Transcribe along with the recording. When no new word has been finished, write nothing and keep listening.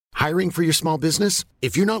Hiring for your small business?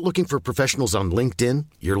 If you're not looking for professionals on LinkedIn,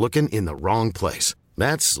 you're looking in the wrong place.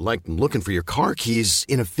 That's like looking for your car keys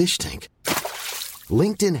in a fish tank.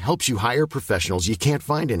 LinkedIn helps you hire professionals you can't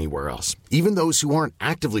find anywhere else, even those who aren't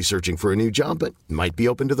actively searching for a new job but might be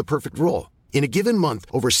open to the perfect role. In a given month,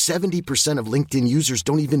 over 70% of LinkedIn users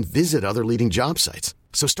don't even visit other leading job sites.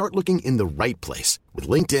 So start looking in the right place. With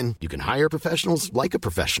LinkedIn, you can hire professionals like a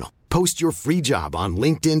professional. Post your free job on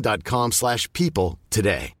linkedin.com/people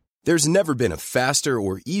today. There's never been a faster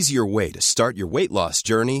or easier way to start your weight loss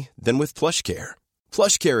journey than with PlushCare.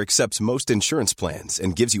 PlushCare accepts most insurance plans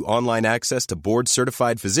and gives you online access to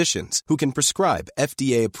board-certified physicians who can prescribe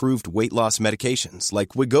FDA-approved weight loss medications like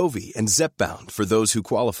Wegovy and Zepbound for those who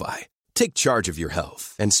qualify. Take charge of your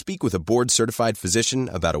health and speak with a board-certified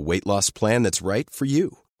physician about a weight loss plan that's right for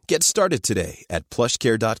you. Get started today at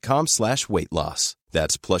plushcare.com/weight loss.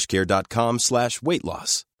 That's plushcare.com/weight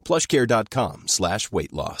loss.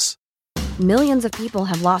 plushcare.com/weight loss. Millions of people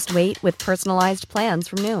have lost weight with personalized plans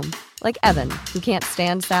from Noom. Like Evan, who can't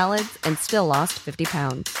stand salads and still lost 50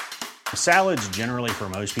 pounds. Salads generally for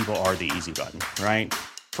most people are the easy button, right?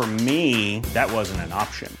 For me, that wasn't an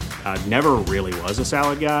option. I never really was a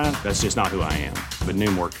salad guy. That's just not who I am. But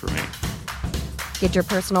Noom worked for me. Get your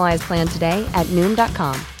personalized plan today at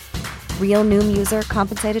Noom.com. Real Noom user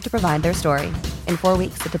compensated to provide their story. In 4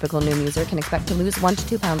 weeks, the typical Noom user can expect to lose 1 to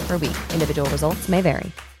 2 pounds per week. Individual results may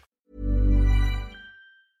vary.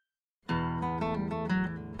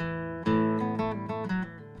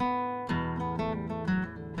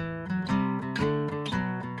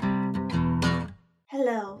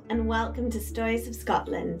 Hello and welcome to Stories of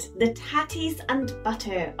Scotland, the tatties and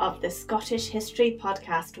butter of the Scottish history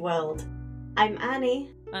podcast world. I'm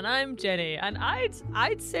Annie. And I'm Jenny, and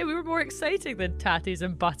I'd say we were more exciting than tatties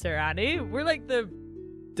and butter, Annie. We're like the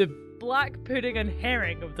black pudding and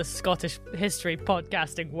herring of the Scottish history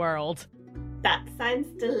podcasting world. That sounds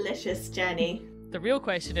delicious, Jenny. The real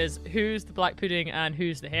question is, who's the black pudding and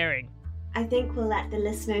who's the herring? I think we'll let the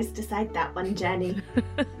listeners decide that one, Jenny.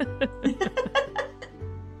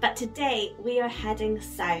 But today we are heading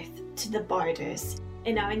south to the borders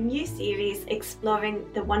in our new series exploring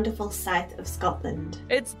the wonderful south of Scotland.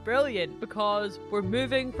 It's brilliant because we're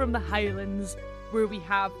moving from the Highlands, where we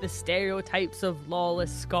have the stereotypes of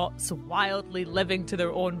lawless Scots wildly living to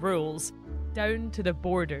their own rules, down to the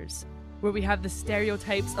borders, where we have the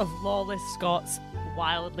stereotypes of lawless Scots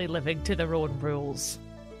wildly living to their own rules.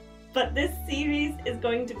 But this series is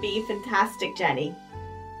going to be fantastic, Jenny.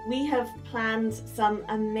 We have planned some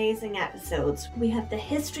amazing episodes. We have the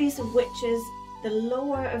histories of witches, the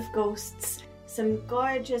lore of ghosts, some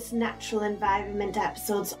gorgeous natural environment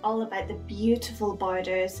episodes all about the beautiful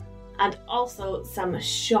borders, and also some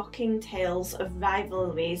shocking tales of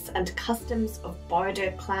rivalries and customs of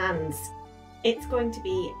border clans. It's going to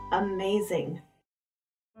be amazing.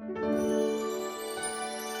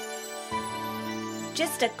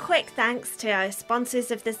 Just a quick thanks to our sponsors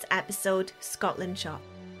of this episode, Scotland Shop.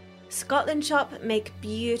 Scotland Shop make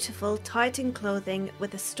beautiful tartan clothing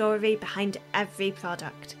with a story behind every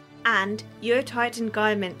product. And your tartan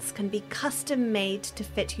garments can be custom made to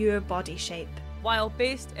fit your body shape. While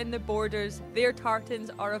based in the borders, their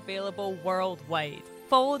tartans are available worldwide.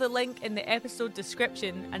 Follow the link in the episode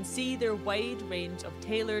description and see their wide range of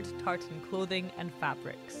tailored tartan clothing and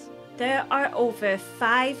fabrics. There are over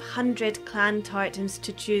 500 clan tartans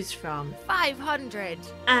to choose from. 500!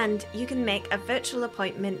 And you can make a virtual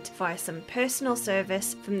appointment for some personal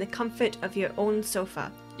service from the comfort of your own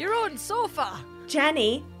sofa. Your own sofa!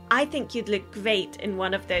 Jenny, I think you'd look great in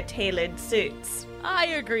one of their tailored suits. I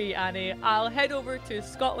agree, Annie. I'll head over to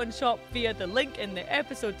Scotland Shop via the link in the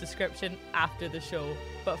episode description after the show.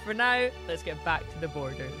 But for now, let's get back to the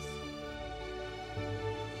borders.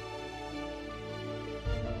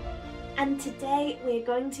 And today we're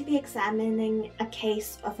going to be examining a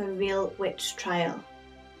case of a real witch trial.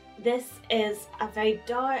 This is a very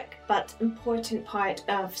dark but important part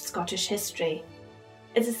of Scottish history.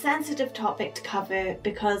 It's a sensitive topic to cover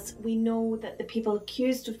because we know that the people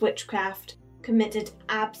accused of witchcraft committed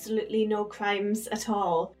absolutely no crimes at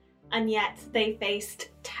all, and yet they faced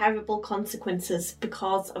terrible consequences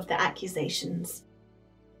because of the accusations.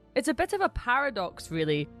 It's a bit of a paradox,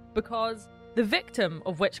 really, because the victim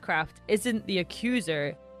of witchcraft isn't the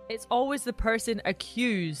accuser. It's always the person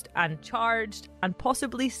accused and charged and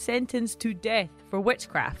possibly sentenced to death for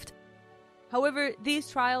witchcraft. However, these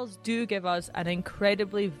trials do give us an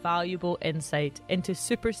incredibly valuable insight into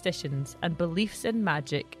superstitions and beliefs in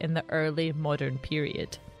magic in the early modern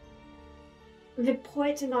period.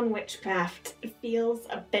 Reporting on witchcraft feels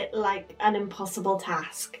a bit like an impossible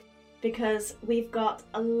task. because we've got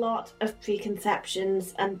a lot of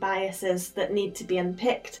preconceptions and biases that need to be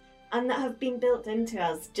unpicked and that have been built into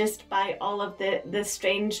us just by all of the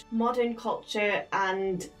strange modern culture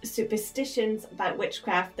and superstitions about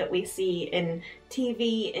witchcraft that we see in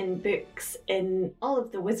TV, in books, in all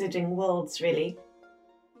of the wizarding worlds, really.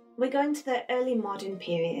 We go into the early modern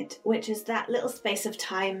period, which is that little space of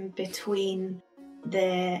time between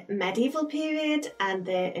the medieval period and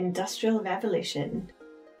the Industrial Revolution.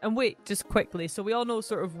 And wait, just quickly, so we all know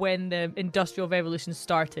sort of when the Industrial Revolution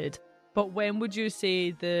started, but when would you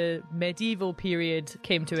say the medieval period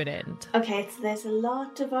came to an end? Okay, so there's a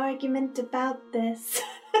lot of argument about this.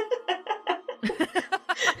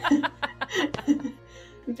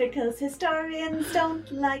 Because historians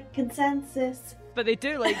don't like consensus. But they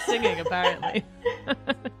do like singing, apparently.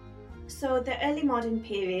 So the early modern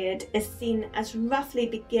period is seen as roughly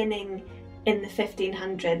beginning in the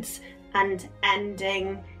 1500s and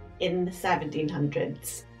ending in the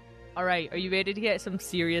 1700s. All right, are you ready to get some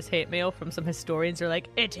serious hate mail from some historians who are like,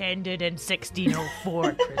 it ended in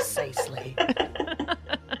 1604 precisely?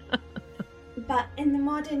 But in the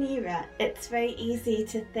modern era, it's very easy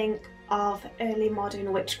to think of early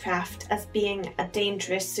modern witchcraft as being a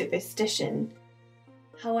dangerous superstition.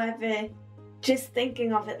 However, just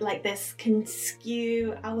thinking of it like this can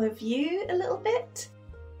skew our view a little bit.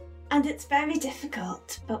 And it's very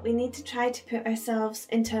difficult, but we need to try to put ourselves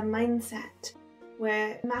into a mindset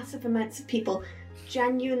where massive amounts of people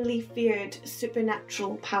genuinely feared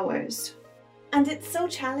supernatural powers. And it's so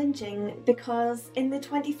challenging because in the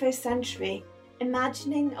 21st century,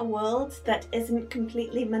 imagining a world that isn't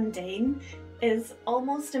completely mundane is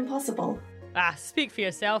almost impossible. Speak for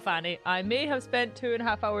yourself, Annie. I may have spent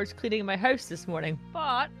 2.5 hours cleaning my house this morning,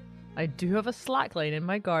 but I do have a slackline in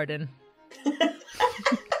my garden.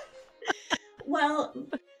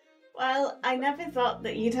 Well, I never thought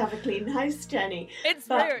that you'd have a clean house, Jenny. It's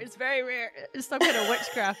rare. It's very rare. Some kind of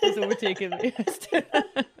witchcraft has overtaken me.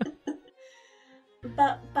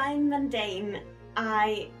 But by mundane,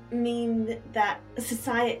 I mean that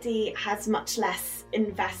society has much less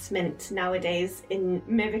investment nowadays in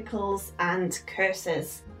miracles and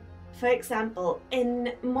curses. For example,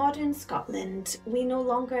 in modern Scotland, we no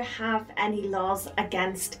longer have any laws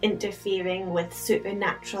against interfering with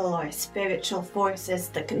supernatural or spiritual forces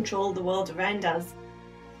that control the world around us,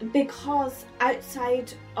 because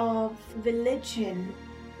outside of religion,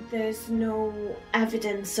 there's no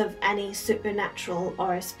evidence of any supernatural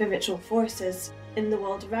or spiritual forces in the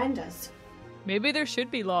world around us. Maybe there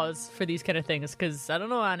should be laws for these kind of things, because, I don't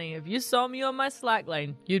know, Annie, if you saw me on my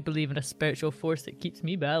slackline, you'd believe in a spiritual force that keeps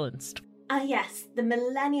me balanced. Ah yes, the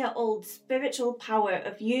millennia-old spiritual power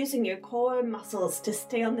of using your core muscles to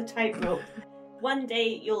stay on the tightrope. One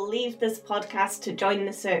day you'll leave this podcast to join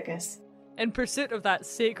the circus. In pursuit of that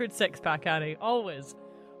sacred six-pack, Annie, always.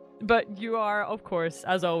 But you are, of course,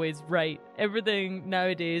 as always, right. Everything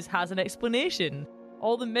nowadays has an explanation.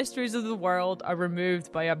 All the mysteries of the world are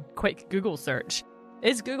removed by a quick Google search.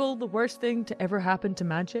 Is Google the worst thing to ever happen to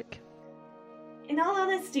magic? In all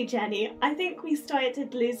honesty, Jenny, I think we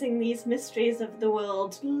started losing these mysteries of the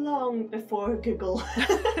world long before Google.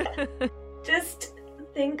 Just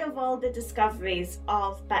think of all the discoveries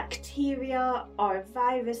of bacteria or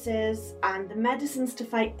viruses and the medicines to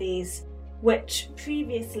fight these, which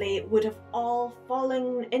previously would have all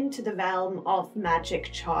fallen into the realm of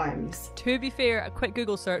magic charms. To be fair, a quick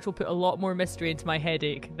Google search will put a lot more mystery into my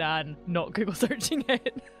headache than not Google searching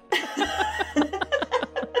it.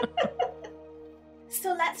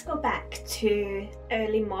 So let's go back to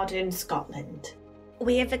early modern Scotland.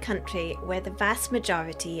 We have a country where the vast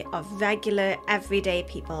majority of regular, everyday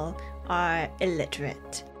people are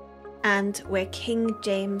illiterate, and where King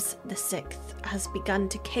James VI has begun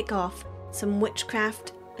to kick off some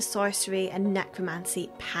witchcraft, sorcery and necromancy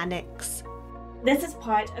panics. This is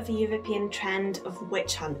part of a European trend of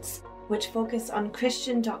witch hunts, which focus on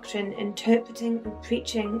Christian doctrine interpreting and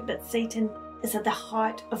preaching that Satan is at the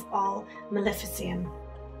heart of all maleficium.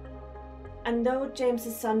 And though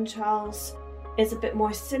James's son Charles is a bit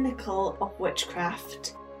more cynical of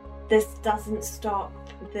witchcraft, this doesn't stop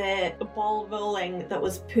the ball rolling that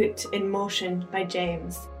was put in motion by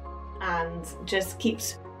James, and just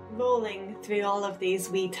keeps rolling through all of these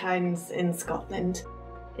wee towns in Scotland,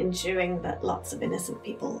 ensuring that lots of innocent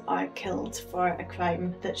people are killed for a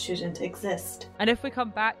crime that shouldn't exist. And if we come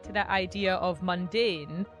back to that idea of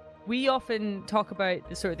mundane, we often talk about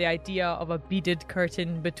the idea of a beaded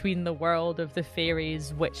curtain between the world of the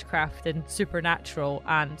fairies, witchcraft and supernatural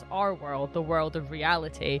and our world, the world of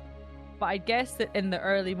reality. But I guess that in the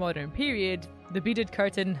early modern period, the beaded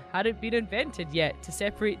curtain hadn't been invented yet to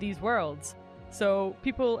separate these worlds. So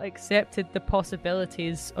people accepted the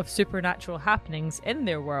possibilities of supernatural happenings in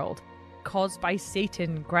their world, caused by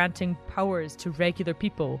Satan granting powers to regular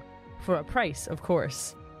people, for a price, of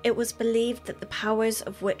course. It was believed that the powers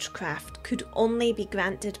of witchcraft could only be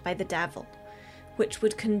granted by the devil, which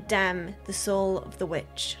would condemn the soul of the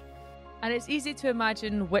witch. And it's easy to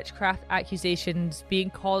imagine witchcraft accusations being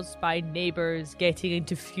caused by neighbours getting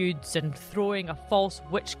into feuds and throwing a false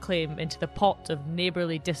witch claim into the pot of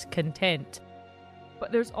neighbourly discontent.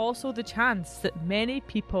 But there's also the chance that many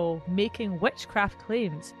people making witchcraft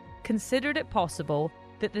claims considered it possible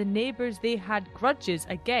that the neighbours they had grudges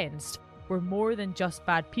against were more than just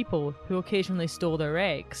bad people who occasionally stole their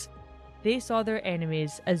eggs. They saw their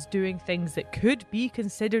enemies as doing things that could be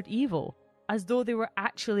considered evil, as though they were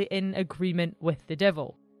actually in agreement with the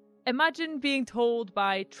devil. Imagine being told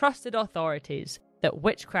by trusted authorities that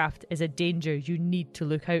witchcraft is a danger you need to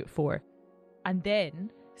look out for, and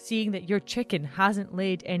then seeing that your chicken hasn't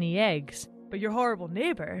laid any eggs, but your horrible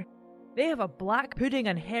neighbour, they have a black pudding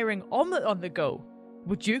and herring omelette on the go.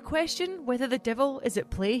 Would you question whether the devil is at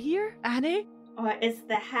play here, Annie? Or is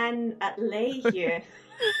the hen at lay here?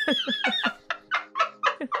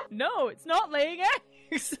 No, it's not laying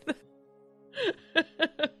eggs.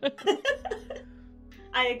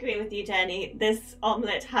 I agree with you, Jenny. This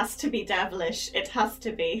omelette has to be devilish. It has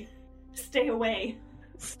to be. Stay away.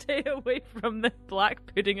 Stay away from the black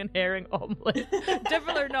pudding and herring omelette.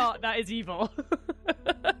 Devil or not, that is evil.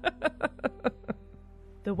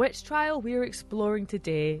 The witch trial we're exploring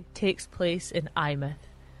today takes place in Eyemouth,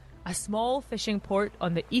 a small fishing port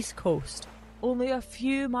on the east coast, only a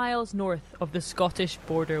few miles north of the Scottish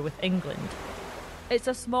border with England. It's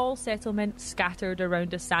a small settlement scattered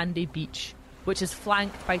around a sandy beach, which is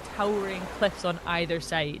flanked by towering cliffs on either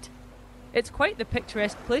side. It's quite the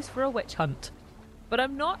picturesque place for a witch hunt. But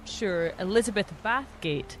I'm not sure Elizabeth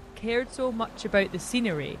Bathgate cared so much about the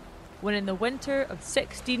scenery when in the winter of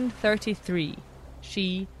 1633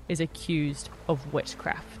 she is accused of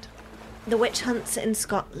witchcraft. The witch hunts in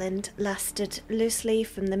Scotland lasted loosely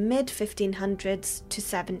from the mid-1500s to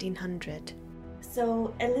 1700.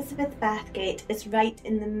 So Elizabeth Bathgate is right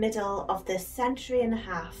in the middle of this century and a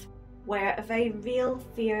half where a very real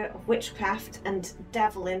fear of witchcraft and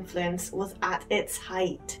devil influence was at its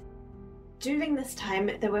height. During this time,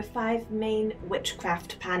 there were 5 main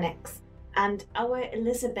witchcraft panics, and our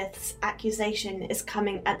Elizabeth's accusation is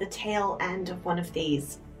coming at the tail end of one of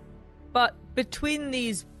these. But between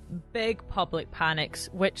these big public panics,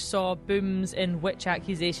 which saw booms in witch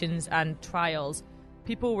accusations and trials,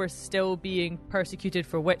 people were still being persecuted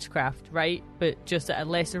for witchcraft, right? But just at a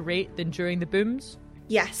lesser rate than during the booms?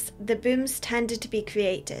 Yes, the booms tended to be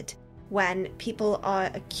created when people are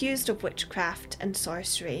accused of witchcraft and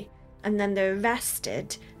sorcery, and then they're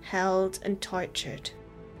arrested, held and tortured.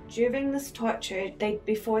 During this torture, they'd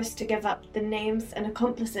be forced to give up the names and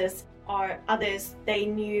accomplices or others they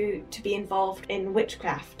knew to be involved in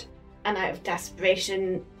witchcraft, and out of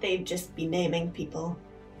desperation, they'd just be naming people.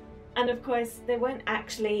 And of course, they weren't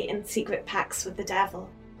actually in secret pacts with the devil,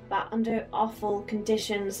 but under awful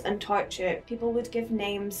conditions and torture, people would give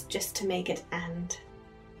names just to make it end.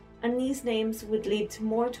 And these names would lead to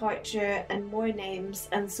more torture and more names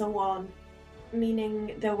and so on,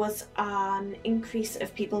 meaning there was an increase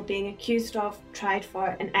of people being accused of, tried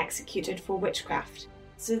for and executed for witchcraft.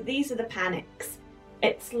 So these are the panics.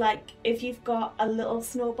 It's like if you've got a little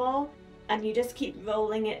snowball and you just keep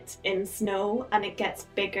rolling it in snow and it gets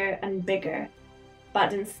bigger and bigger.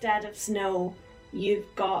 But instead of snow, you've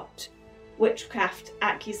got witchcraft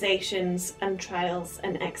accusations and trials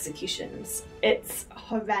and executions. It's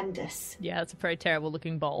horrendous. Yeah, it's a very terrible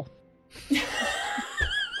looking ball.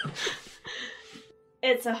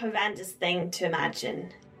 It's a horrendous thing to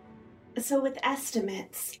imagine. So with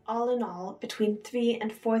estimates, all in all, between 3,000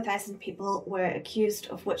 and 4,000 people were accused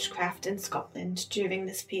of witchcraft in Scotland during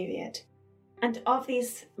this period. And of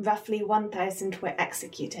these, roughly 1,000 were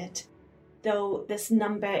executed, though this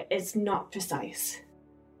number is not precise.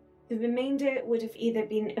 The remainder would have either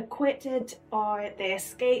been acquitted or they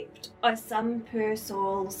escaped, or some poor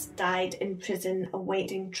souls died in prison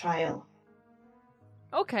awaiting trial.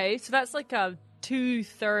 Okay, so that's like a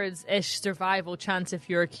 2/3-ish survival chance if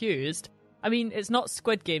you're accused. I mean, it's not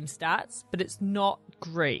Squid Game stats, but it's not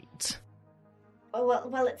great. Oh,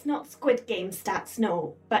 well, it's not Squid Game stats,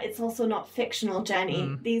 no, but it's also not fictional,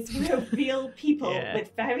 Jenny. These were real people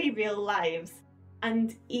with very real lives.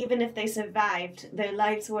 And even if they survived, their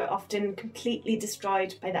lives were often completely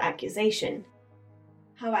destroyed by the accusation.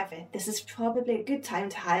 However, this is probably a good time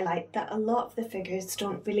to highlight that a lot of the figures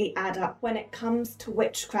don't really add up when it comes to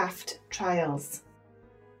witchcraft trials.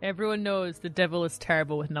 Everyone knows the devil is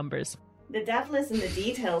terrible with numbers. The devil is in the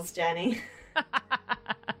details, Jenny.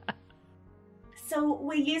 So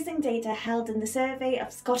we're using data held in the Survey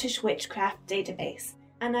of Scottish Witchcraft database,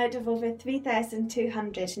 and out of over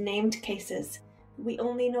 3,200 named cases, we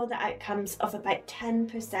only know the outcomes of about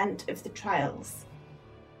 10% of the trials.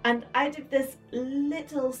 And out of this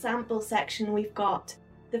little sample section we've got,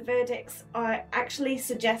 the verdicts are actually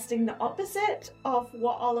suggesting the opposite of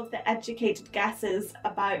what all of the educated guesses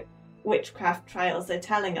about witchcraft trials are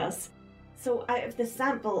telling us. So out of the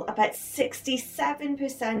sample, about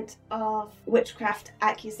 67% of witchcraft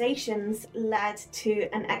accusations led to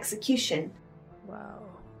an execution. Wow.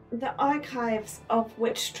 The archives of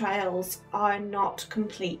witch trials are not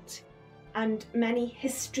complete, and many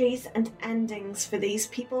histories and endings for these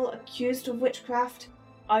people accused of witchcraft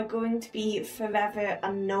are going to be forever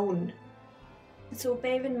unknown. So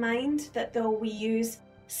bear in mind that though we use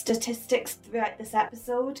statistics throughout this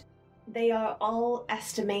episode, they are all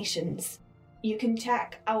estimations. You can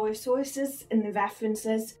check our sources in the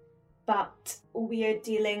references, but we are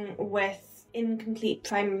dealing with incomplete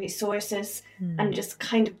primary sources and just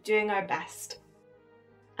kind of doing our best.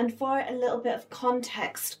 And for a little bit of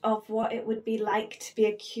context of what it would be like to be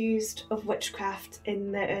accused of witchcraft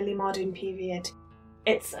in the early modern period,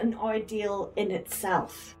 it's an ordeal in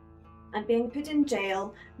itself. And being put in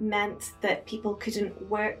jail meant that people couldn't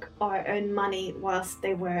work or earn money whilst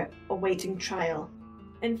they were awaiting trial.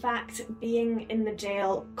 In fact, being in the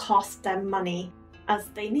jail cost them money, as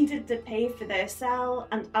they needed to pay for their cell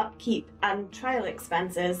and upkeep and trial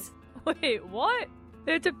expenses. Wait, what?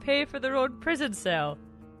 They had to pay for their own prison cell?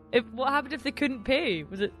 What happened if they couldn't pay?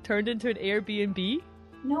 Was it turned into an Airbnb?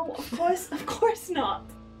 No, of course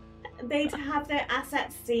not. They'd have their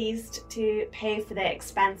assets seized to pay for their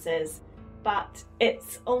expenses, but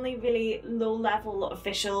it's only really low-level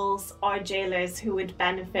officials or jailers who would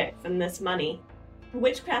benefit from this money.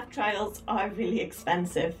 Witchcraft trials are really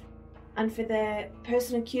expensive, and for the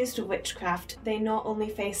person accused of witchcraft, they not only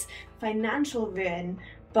face financial ruin,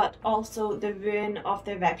 but also the ruin of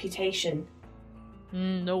their reputation.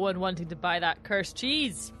 No one wanting to buy that cursed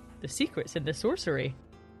cheese. The secret's in the sorcery.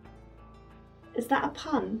 Is that a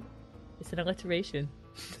pun? It's an alliteration.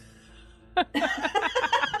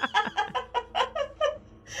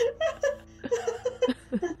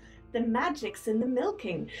 The magic's in the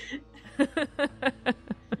milking.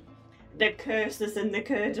 The curse is in the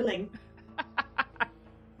curdling.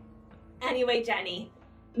 Anyway, Jenny,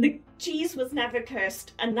 the cheese was never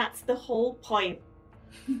cursed, and that's the whole point.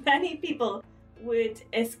 Many people would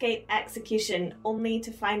escape execution only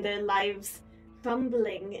to find their lives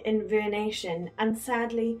crumbling in ruination, and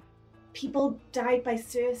sadly, people died by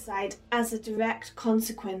suicide as a direct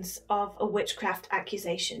consequence of a witchcraft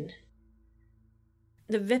accusation.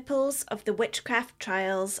 The ripples of the witchcraft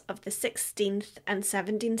trials of the 16th and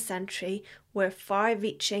 17th century were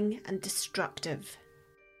far-reaching and destructive.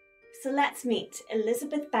 So let's meet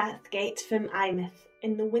Elizabeth Bathgate from Eyemouth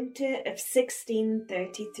in the winter of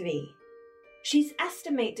 1633. She's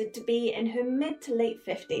estimated to be in her mid to late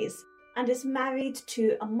 50s and is married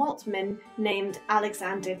to a maltman named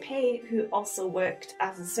Alexander Pay, who also worked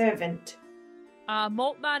as a servant.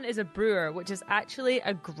 Maltman is a brewer, which is actually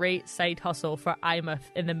a great side hustle for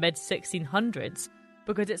Eyemouth in the mid-1600s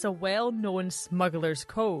because it's a well-known smuggler's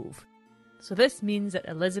cove. So this means that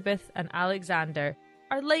Elizabeth and Alexander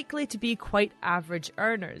are likely to be quite average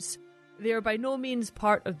earners. They are by no means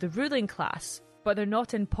part of the ruling class, but they're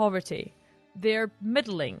not in poverty. They're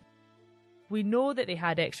middling. We know that they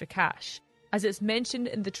had extra cash, as it's mentioned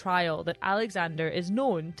in the trial that Alexander is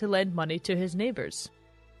known to lend money to his neighbours.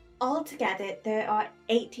 Altogether, there are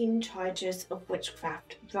 18 charges of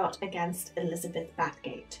witchcraft brought against Elizabeth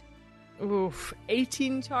Bathgate. Oof,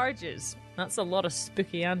 18 charges. That's a lot of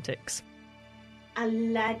spooky antics.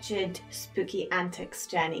 Alleged spooky antics,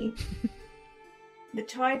 Jenny. The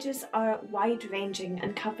charges are wide-ranging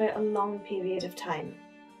and cover a long period of time.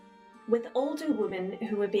 With older women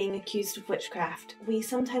who are being accused of witchcraft, we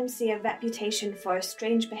sometimes see a reputation for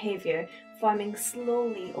strange behaviour forming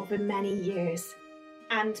slowly over many years,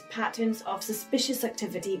 and patterns of suspicious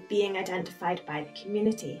activity being identified by the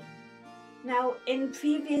community. Now, in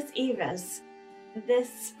previous eras,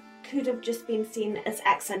 this could have just been seen as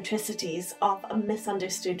eccentricities of a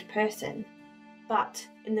misunderstood person, but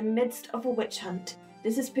in the midst of a witch hunt,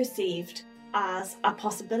 this is perceived as a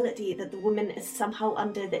possibility that the woman is somehow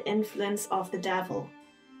under the influence of the devil.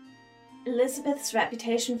 Elizabeth's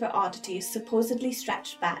reputation for oddities supposedly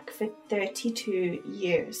stretched back for 32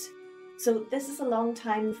 years. So this is a long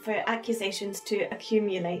time for accusations to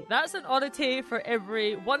accumulate. That's an oddity for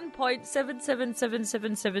every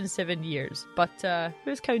 1.777777 years, but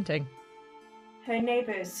who's counting? Her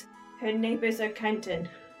neighbours, her neighbours are counting.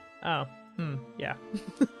 Oh, yeah.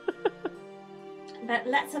 But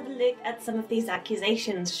let's have a look at some of these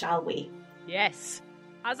accusations, shall we? Yes.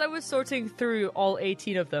 As I was sorting through all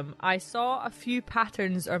 18 of them, I saw a few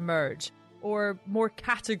patterns emerge, or more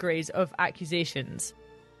categories of accusations.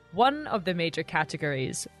 One of the major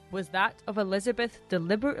categories was that of Elizabeth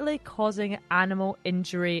deliberately causing animal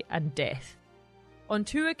injury and death. On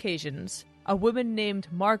 2 occasions, a woman named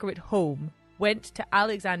Margaret Home went to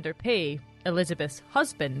Alexander Pay, Elizabeth's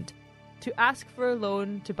husband, to ask for a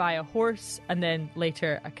loan to buy a horse and then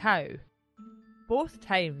later a cow. Both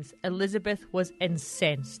times, Elizabeth was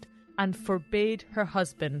incensed and forbade her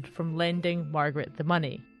husband from lending Margaret the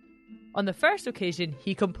money. On the first occasion,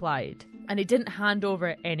 he complied, and he didn't hand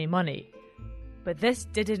over any money. But this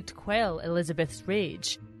didn't quell Elizabeth's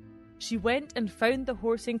rage. She went and found the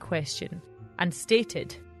horse in question and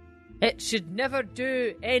stated, "It should never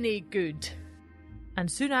do any good."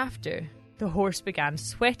 And soon after, the horse began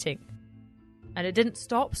sweating. And it didn't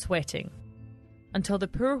stop sweating until the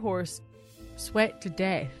poor horse sweat to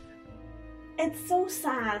death. It's so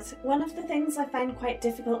sad. One of the things I find quite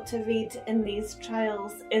difficult to read in these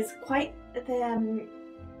trials is quite the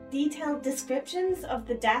detailed descriptions of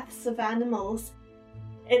the deaths of animals.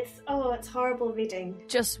 It's horrible reading.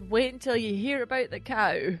 Just wait until you hear about the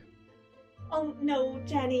cow. Oh no,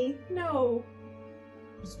 Jenny, no.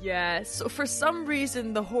 Yeah, so for some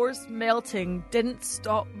reason the horse melting didn't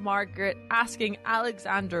stop Margaret asking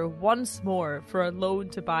Alexander once more for a loan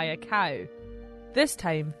to buy a cow. This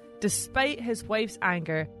time, despite his wife's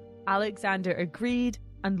anger, Alexander agreed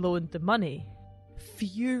and loaned the money.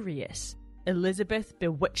 Furious, Elizabeth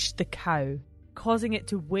bewitched the cow, causing it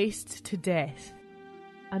to waste to death.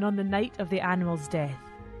 And on the night of the animal's death,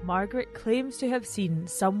 Margaret claims to have seen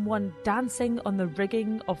someone dancing on the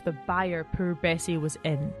rigging of the byre poor Bessie was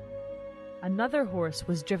in. Another horse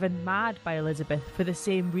was driven mad by Elizabeth for the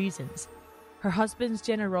same reasons. Her husband's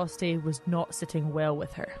generosity was not sitting well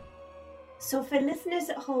with her. So for listeners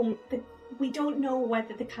at home, we don't know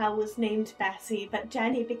whether the cow was named Bessie, but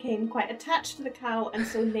Jenny became quite attached to the cow and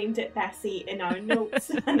so named it Bessie in our notes,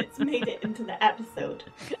 and it's made it into the episode.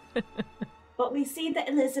 But we see that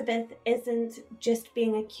Elizabeth isn't just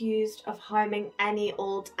being accused of harming any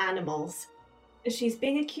old animals. She's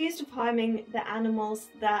being accused of harming the animals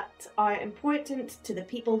that are important to the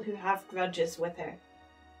people who have grudges with her.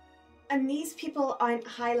 And these people aren't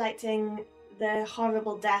highlighting the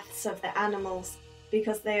horrible deaths of the animals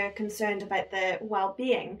because they are concerned about their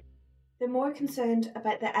well-being. They're more concerned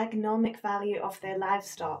about the economic value of their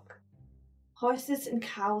livestock. Horses and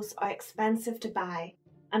cows are expensive to buy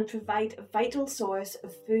and provide a vital source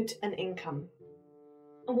of food and income.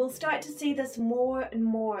 And we'll start to see this more and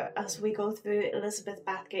more as we go through Elizabeth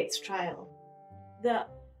Bathgate's trial. That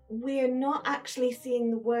we're not actually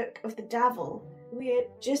seeing the work of the devil, we're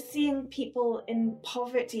just seeing people in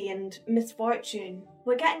poverty and misfortune.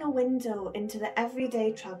 We're getting a window into the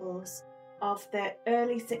everyday troubles of the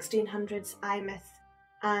early 1600s Eyemouth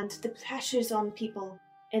and the pressures on people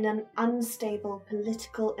in an unstable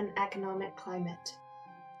political and economic climate.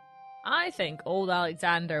 I think old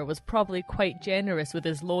Alexander was probably quite generous with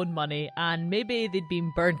his loan money, and maybe they'd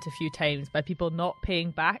been burnt a few times by people not paying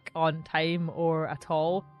back on time or at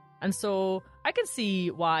all. And so I can see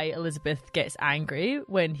why Elizabeth gets angry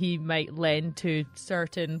when he might lend to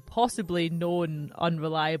certain possibly known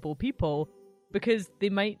unreliable people, because they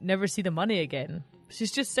might never see the money again.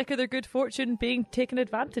 She's just sick of their good fortune being taken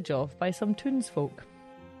advantage of by some townsfolk.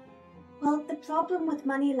 Well, the problem with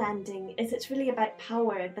money lending is it's really about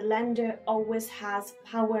power. The lender always has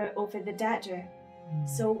power over the debtor.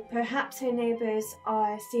 So perhaps her neighbours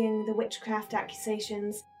are seeing the witchcraft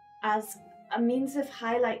accusations as a means of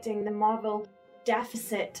highlighting the moral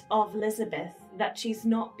deficit of Elizabeth, that she's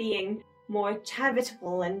not being more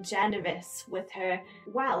charitable and generous with her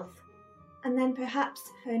wealth. And then perhaps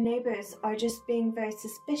her neighbours are just being very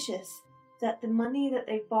suspicious that the money that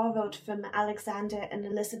they've borrowed from Alexander and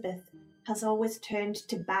Elizabeth has always turned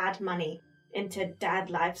to bad money, into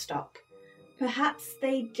dead livestock. Perhaps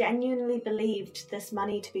they genuinely believed this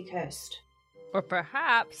money to be cursed. Or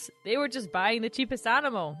perhaps they were just buying the cheapest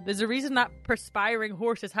animal. There's a reason that perspiring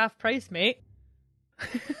horse is half price, mate.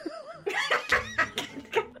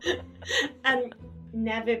 And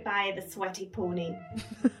never buy the sweaty pony.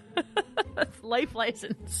 That's life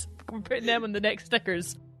license. We're putting them on the next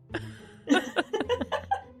stickers.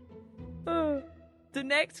 The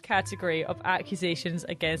next category of accusations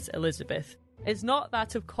against Elizabeth is not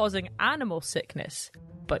that of causing animal sickness,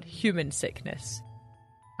 but human sickness.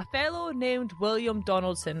 A fellow named William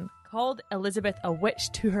Donaldson called Elizabeth a witch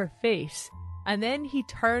to her face, and then he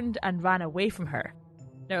turned and ran away from her.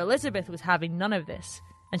 Now Elizabeth was having none of this,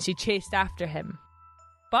 and she chased after him.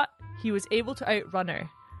 But he was able to outrun her,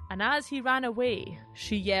 and as he ran away,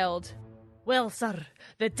 she yelled, "Well, sir,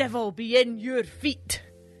 the devil be in your feet!"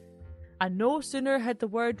 And no sooner had the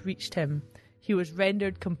word reached him, he was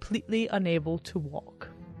rendered completely unable to walk.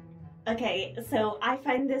 Okay, so I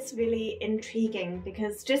find this really intriguing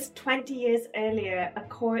because just 20 years earlier, a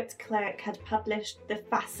court clerk had published the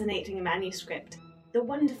fascinating manuscript, The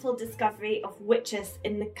Wonderful Discovery of Witches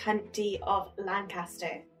in the County of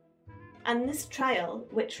Lancaster. And this trial,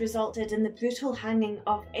 which resulted in the brutal hanging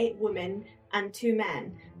of 8 women and 2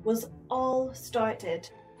 men, was all started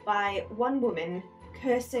by one woman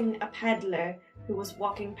cursing a peddler who was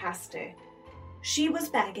walking past her. She was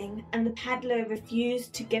begging, and the peddler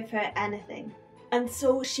refused to give her anything, and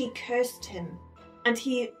so she cursed him, and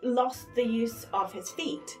he lost the use of his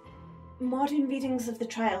feet. Modern readings of the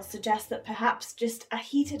trial suggest that perhaps just a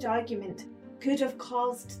heated argument could have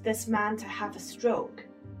caused this man to have a stroke.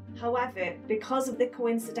 However, because of the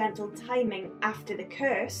coincidental timing after the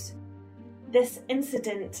curse, this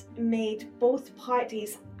incident made both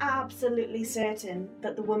parties absolutely certain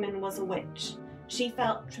that the woman was a witch. She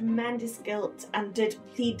felt tremendous guilt and did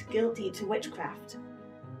plead guilty to witchcraft.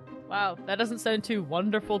 Wow, that doesn't sound too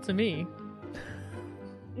wonderful to me.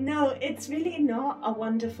 No, it's really not a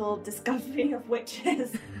wonderful discovery of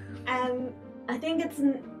witches. I think it's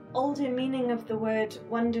an older meaning of the word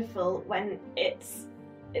wonderful when it's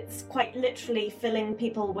quite literally filling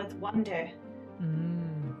people with wonder.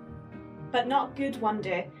 But not good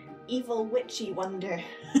wonder, evil witchy wonder.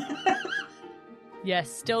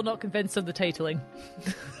 Yes, still not convinced of the titling.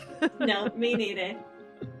 No, me neither.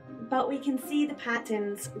 But we can see the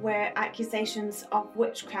patterns where accusations of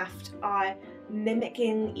witchcraft are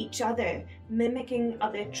mimicking each other, mimicking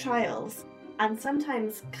other trials, and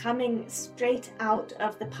sometimes coming straight out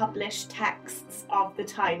of the published texts of the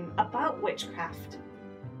time about witchcraft.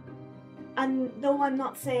 And though I'm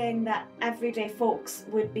not saying that everyday folks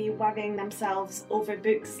would be worrying themselves over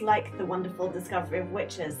books like The Wonderful Discovery of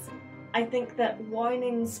Witches, I think that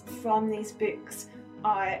warnings from these books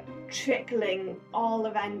are trickling all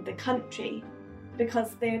around the country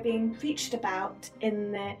because they're being preached about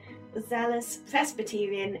in the zealous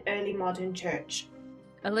Presbyterian early modern church.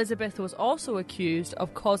 Elizabeth was also accused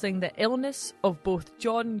of causing the illness of both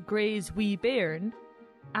John Gray's wee bairn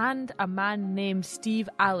and a man named Steve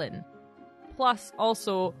Allen, plus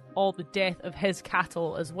also all the death of his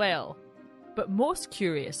cattle as well. But most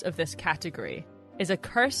curious of this category is a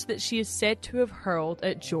curse that she is said to have hurled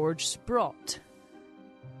at George Sprott.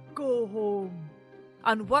 "Go home,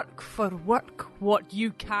 and work for work what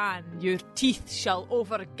you can, your teeth shall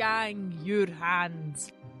overgang your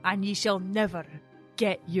hands, and ye shall never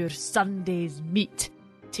get your Sunday's meat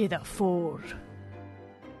to the fore."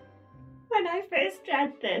 When I first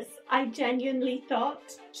read this, I genuinely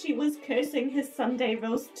thought she was cursing his Sunday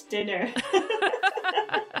roast dinner.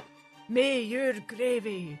 "May your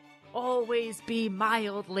gravy always be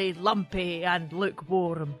mildly lumpy and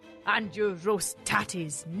lukewarm, and your roast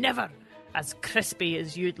tatties never as crispy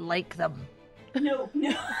as you'd like them." No,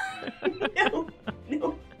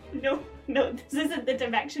 this isn't the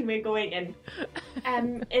direction we're going in.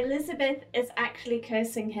 Elizabeth is actually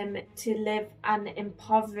cursing him to live an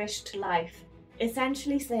impoverished life,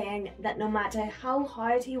 essentially saying that no matter how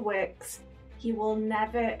hard he works, he will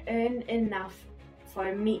never earn enough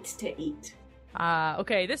for meat to eat.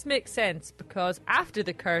 Okay, this makes sense because after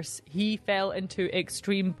the curse, he fell into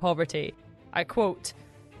extreme poverty. I quote,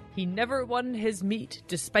 "He never won his meat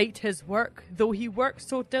despite his work, though he worked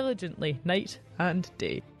so diligently night and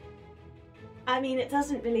day." I mean, it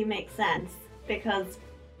doesn't really make sense because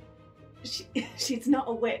she's not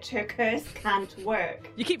a witch. Her curse can't work.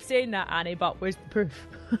 You keep saying that, Annie, but where's the proof?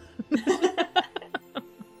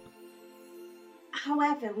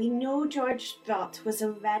 However, we know George Sprott was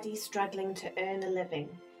already struggling to earn a living.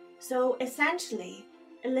 So essentially,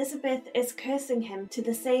 Elizabeth is cursing him to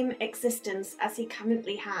the same existence as he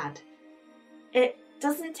currently had. It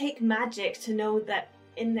doesn't take magic to know that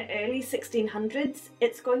in the early 1600s,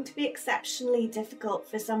 it's going to be exceptionally difficult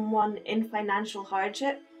for someone in financial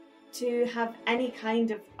hardship to have any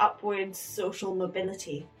kind of upwards social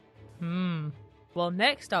mobility. Well,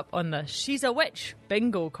 next up on the She's a Witch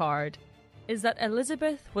bingo card is that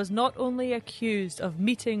Elizabeth was not only accused of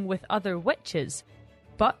meeting with other witches,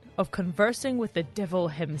 but of conversing with the devil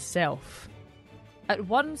himself. At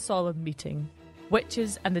one solemn meeting,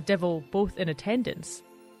 witches and the devil both in attendance,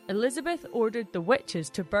 Elizabeth ordered the witches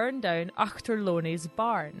to burn down Achterloney's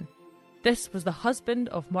barn. This was the husband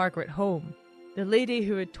of Margaret Home, the lady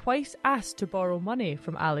who had twice asked to borrow money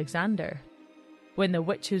from Alexander. When the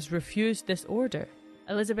witches refused this order,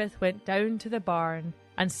 Elizabeth went down to the barn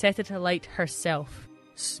and set it alight herself,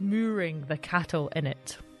 smearing the cattle in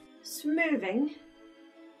it. Smoothing?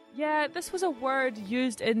 Yeah, this was a word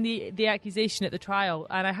used in the accusation at the trial,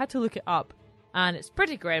 and I had to look it up, and it's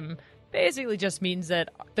pretty grim. Basically just means that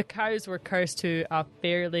the cows were cursed to a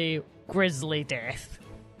fairly grisly death.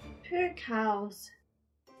 Poor cows.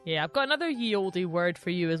 Yeah, I've got another ye olde word for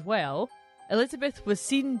you as well. Elizabeth was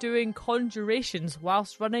seen doing conjurations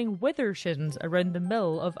whilst running withershins around the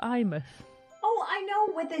mill of Eyemouth. Oh, I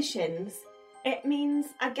know withershins. It means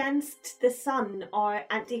against the sun or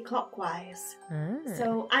anti-clockwise.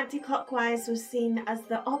 So anti-clockwise was seen as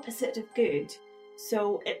the opposite of good,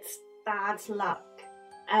 so it's bad luck.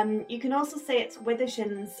 You can also say it's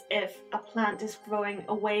withershins if a plant is growing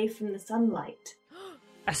away from the sunlight.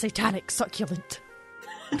 A satanic succulent.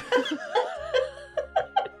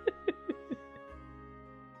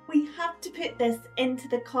 We have to put this into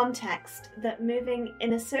the context that moving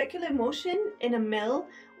in a circular motion in a mill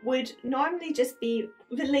would normally just be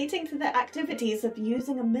relating to the activities of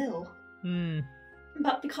using a mill.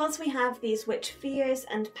 But because we have these witch fears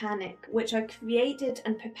and panic, which are created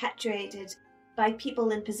and perpetuated by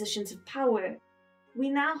people in positions of power, we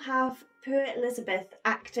now have poor Elizabeth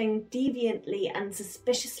acting deviantly and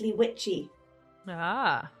suspiciously witchy.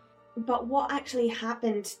 But what actually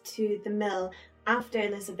happened to the mill after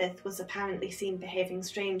Elizabeth was apparently seen behaving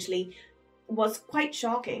strangely was quite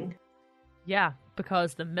shocking. Yeah,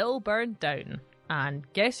 because the mill burned down,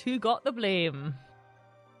 and guess who got the blame?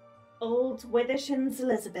 Old Withershins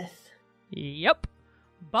Elizabeth. Yep.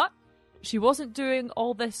 But she wasn't doing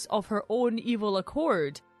all this of her own evil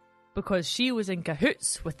accord, because she was in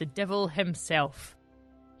cahoots with the devil himself.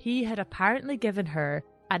 He had apparently given her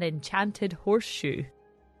an enchanted horseshoe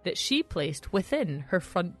that she placed within her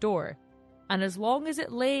front door, and as long as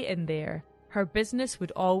it lay in there, her business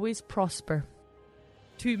would always prosper.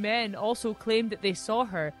 2 men also claimed that they saw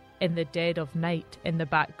her in the dead of night in the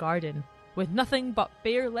back garden, with nothing but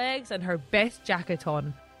bare legs and her best jacket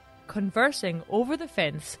on, conversing over the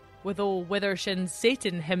fence with old Withershin's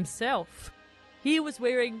Satan himself. He was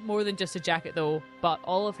wearing more than just a jacket though, but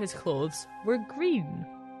all of his clothes were green.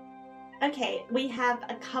 Okay, we have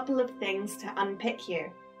a couple of things to unpick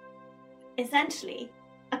here. Essentially,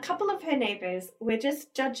 a couple of her neighbours were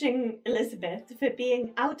just judging Elizabeth for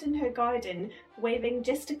being out in her garden waving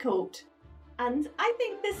just a coat. And I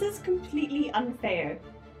think this is completely unfair,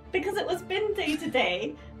 because it was bin day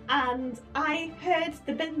today, and I heard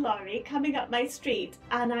the bin lorry coming up my street,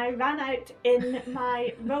 and I ran out in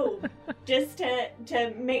my robe just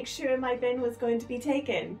to make sure my bin was going to be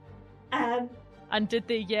taken. And did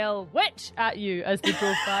they yell "witch" at you as they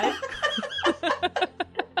drove by?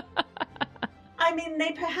 I mean,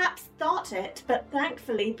 they perhaps thought it, but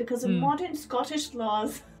thankfully, because of modern Scottish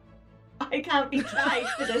laws, I can't be tried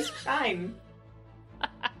for this crime.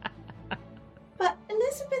 But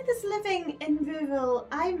Elizabeth is living in rural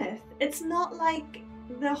Eyemouth. It's not like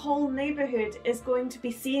the whole neighbourhood is going to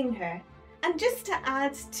be seeing her. And just to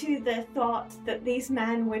add to the thought that these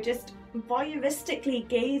men were just voyeuristically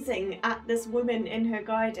gazing at this woman in her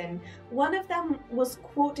garden, one of them was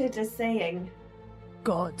quoted as saying,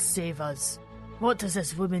 "God save us. What does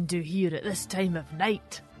this woman do here at this time of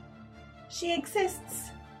night?" She exists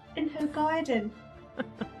in her garden.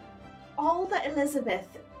 All that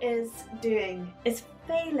Elizabeth is doing is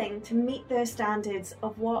failing to meet their standards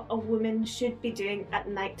of what a woman should be doing at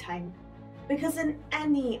night time. Because in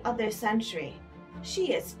any other century,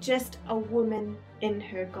 she is just a woman in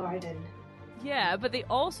her garden. Yeah, but they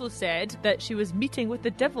also said that she was meeting with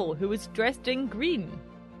the devil who was dressed in green.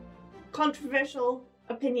 Controversial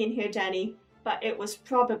opinion here, Jenny, but it was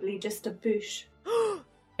probably just a bush.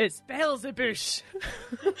 It's Beelzebush.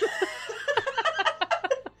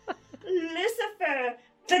 Lucifer,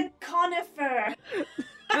 the conifer.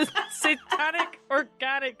 The satanic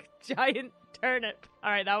organic giant turnip.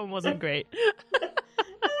 Alright, that one wasn't great.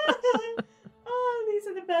 Oh, these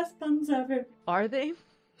are the best puns ever. Are they?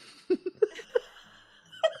 No,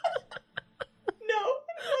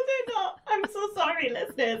 they're not. I'm so sorry,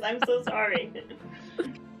 listeners. I'm so sorry.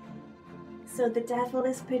 So the devil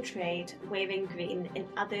is portrayed waving green in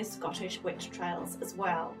other Scottish witch trials as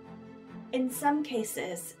well. In some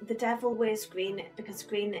cases, the devil wears green because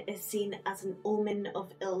green is seen as an omen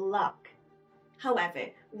of ill luck. However,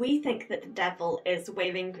 we think that the devil is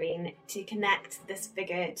waving green to connect this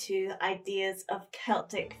figure to ideas of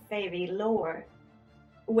Celtic fairy lore,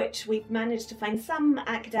 which we've managed to find some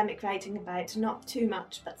academic writing about, not too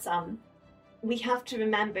much, but some. We have to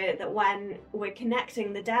remember that when we're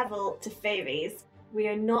connecting the devil to fairies, we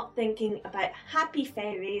are not thinking about happy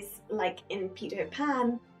fairies like in Peter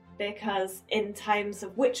Pan, because in times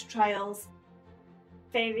of witch trials,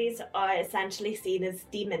 fairies are essentially seen as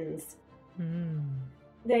demons.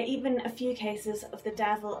 There are even a few cases of the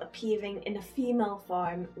devil appearing in a female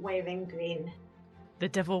form wearing green. The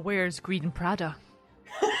devil wears green Prada.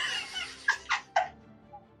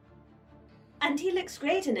 And he looks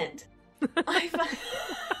great in it.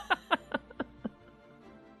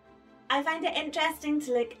 I find it interesting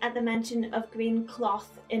to look at the mention of green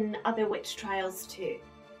cloth in other witch trials too.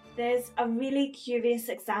 There's a really curious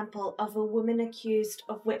example of a woman accused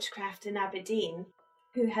of witchcraft in Aberdeen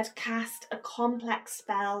who had cast a complex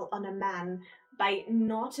spell on a man by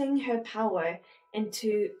knotting her power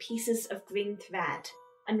into pieces of green thread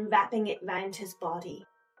and wrapping it round his body,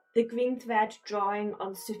 the green thread drawing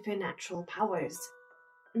on supernatural powers.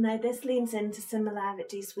 Now this leans into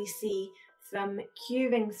similarities we see from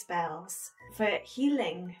curing spells for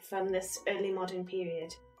healing from this early modern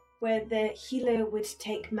period, where the healer would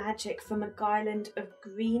take magic from a garland of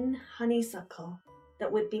green honeysuckle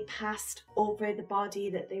that would be passed over the body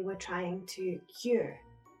that they were trying to cure.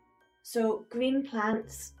 So green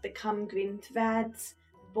plants become green threads,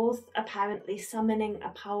 both apparently summoning a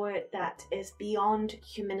power that is beyond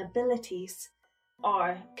human abilities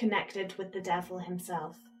or connected with the devil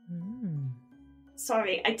himself.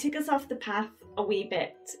 Sorry, I took us off the path a wee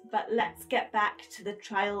bit, but let's get back to the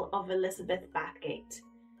trial of Elizabeth Bathgate,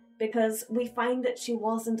 because we find that she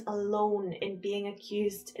wasn't alone in being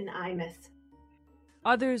accused in Eyemouth.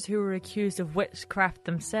 Others who were accused of witchcraft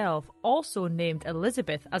themselves also named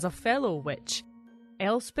Elizabeth as a fellow witch.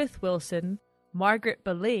 Elspeth Wilson, Margaret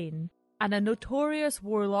Boleyn, and a notorious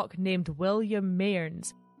warlock named William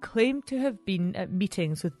Mearns claimed to have been at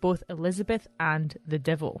meetings with both Elizabeth and the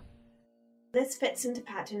devil. This fits into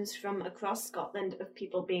patterns from across Scotland of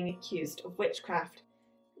people being accused of witchcraft,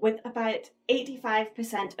 with about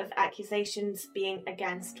 85% of accusations being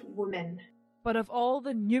against women. But of all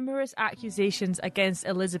the numerous accusations against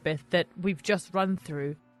Elizabeth that we've just run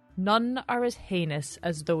through, none are as heinous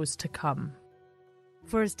as those to come.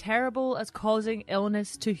 For as terrible as causing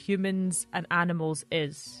illness to humans and animals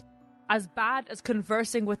is, as bad as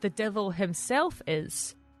conversing with the devil himself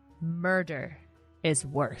is, murder is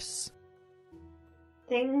worse.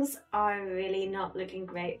 Things are really not looking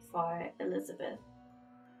great for Elizabeth.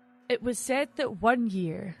 It was said that one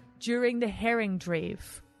year, during the herring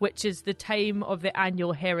drave, which is the time of the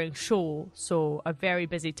annual herring show, so a very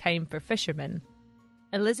busy time for fishermen,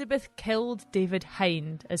 Elizabeth killed David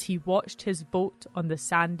Hind as he watched his boat on the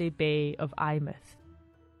sandy bay of Eyemouth.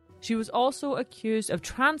 She was also accused of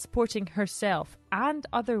transporting herself and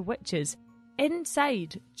other witches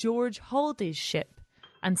inside George Holday's ship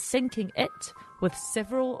and sinking it with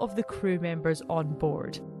several of the crew members on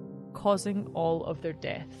board, causing all of their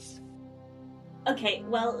deaths. Okay,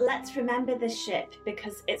 well, let's remember the ship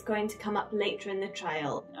because it's going to come up later in the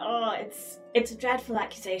trial. Oh, it's a dreadful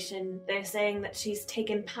accusation. They're saying that she's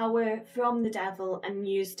taken power from the devil and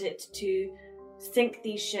used it to sink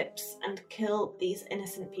these ships and kill these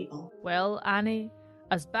innocent people. Well, Annie,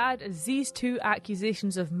 as bad as these two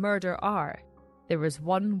accusations of murder are, there is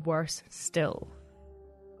one worse still.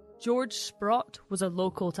 George Sprott was a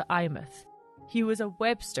local to Eyemouth. He was a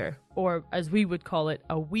Webster, or as we would call it,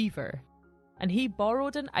 a weaver, and he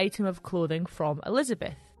borrowed an item of clothing from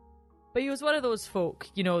Elizabeth. But he was one of those folk,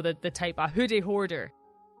 you know, the type, a hoodie hoarder,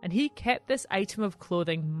 and he kept this item of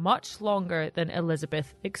clothing much longer than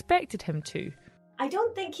Elizabeth expected him to. I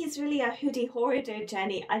don't think he's really a hoodie hoarder,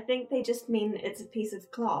 Jenny. I think they just mean it's a piece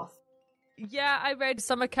of cloth. Yeah, I read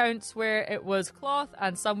some accounts where it was cloth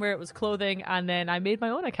and some where it was clothing, and then I made my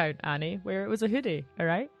own account, Annie, where it was a hoodie,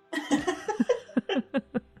 alright?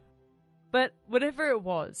 But whatever it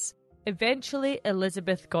was, eventually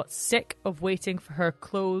Elizabeth got sick of waiting for her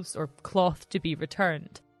clothes or cloth to be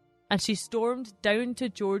returned, and she stormed down to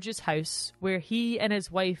George's house where he and his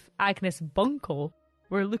wife Agnes Bunkle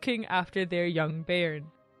were looking after their young bairn.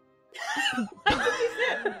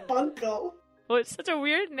 Bunkle? Oh, it's such a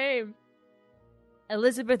weird name.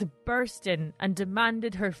 Elizabeth burst in and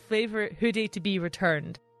demanded her favourite hoodie to be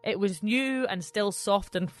returned. It was new and still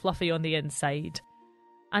soft and fluffy on the inside.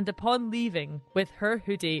 And upon leaving, with her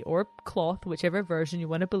hoodie or cloth, whichever version you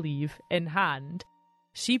want to believe, in hand,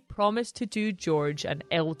 she promised to do George an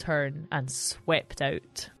ill turn and swept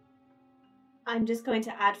out. I'm just going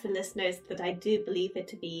to add for listeners that I do believe it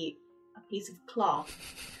to be a piece of cloth.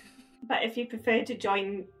 But if you prefer to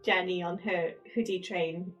join Jenny on her hoodie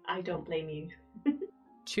train, I don't blame you.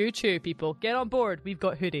 Choo choo, people. Get on board. We've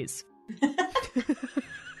got hoodies.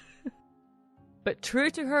 But true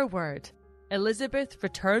to her word, Elizabeth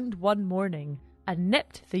returned one morning and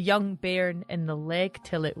nipped the young bairn in the leg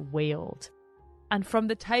till it wailed. And from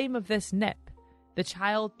the time of this nip, the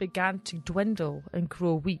child began to dwindle and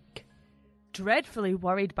grow weak. Dreadfully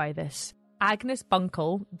worried by this, Agnes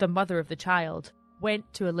Bunkle, the mother of the child,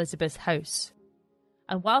 went to Elizabeth's house.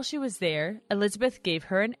 And while she was there, Elizabeth gave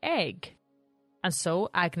her an egg. And so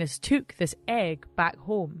Agnes took this egg back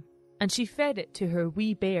home, and she fed it to her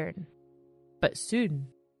wee bairn. But soon,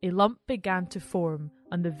 a lump began to form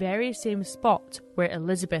on the very same spot where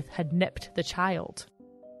Elizabeth had nipped the child.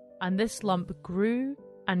 And this lump grew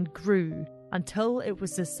and grew until it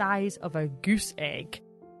was the size of a goose egg.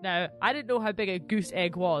 Now, I didn't know how big a goose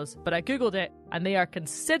egg was, but I googled it, and they are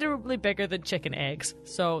considerably bigger than chicken eggs.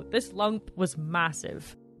 So this lump was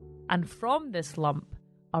massive. And from this lump,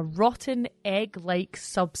 a rotten egg-like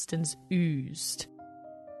substance oozed.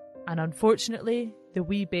 And unfortunately, the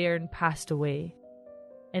wee bairn passed away.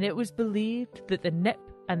 And it was believed that the nip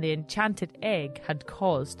and the enchanted egg had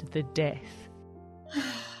caused the death.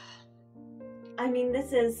 I mean,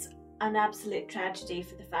 this is an absolute tragedy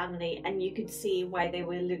for the family, and you could see why they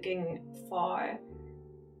were looking for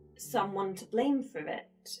someone to blame for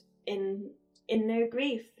it in their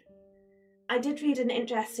grief. I did read an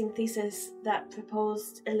interesting thesis that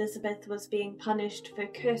proposed Elizabeth was being punished for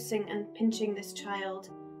cursing and pinching this child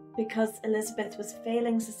because Elizabeth was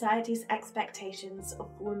failing society's expectations of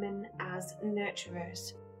women as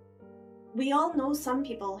nurturers. We all know some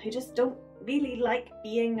people who just don't really like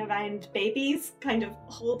being around babies, kind of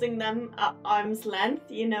holding them at arm's length,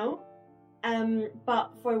 you know?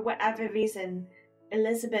 But for whatever reason,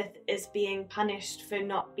 Elizabeth is being punished for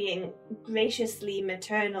not being graciously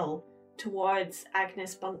maternal towards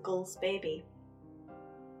Agnes Bunkle's baby.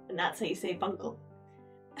 And that's how you say Bunkle.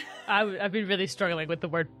 I've been really struggling with the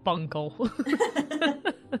word bunkle.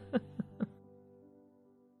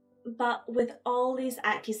 But with all these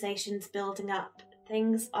accusations building up,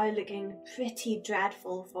 things are looking pretty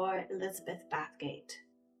dreadful for Elizabeth Bathgate.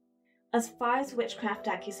 As far as witchcraft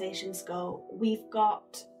accusations go, we've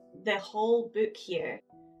got the whole book here.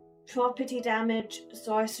 Property damage,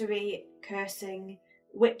 sorcery, cursing,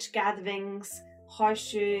 witch gatherings,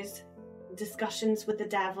 horseshoes, discussions with the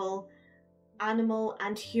devil, animal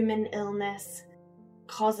and human illness,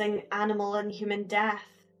 causing animal and human death,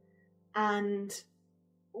 and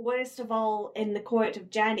worst of all, in the court of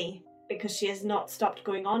Jenny, because she has not stopped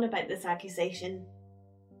going on about this accusation,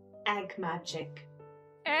 egg magic.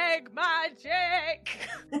 Egg magic!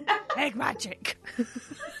 Egg magic!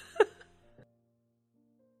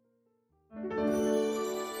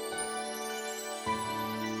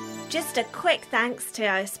 Just a quick thanks to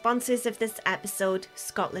our sponsors of this episode,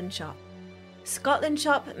 Scotland Shop. Scotland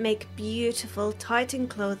Shop make beautiful tartan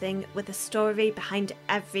clothing with a story behind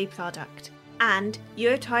every product. And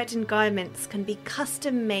your tartan garments can be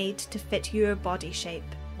custom made to fit your body shape.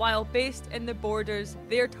 While based in the Borders,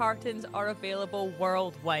 their tartans are available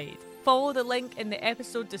worldwide. Follow the link in the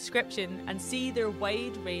episode description and see their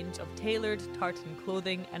wide range of tailored tartan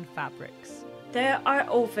clothing and fabrics. There are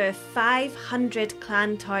over 500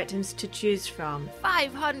 clan tartans to choose from.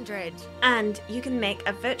 500! And you can make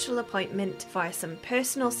a virtual appointment for some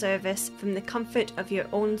personal service from the comfort of your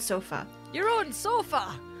own sofa. Your own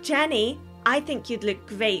sofa! Jenny, I think you'd look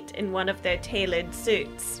great in one of their tailored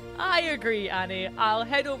suits. I agree, Annie. I'll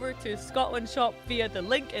head over to Scotland Shop via the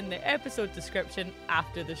link in the episode description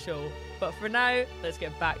after the show. But for now, let's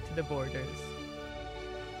get back to the Borders.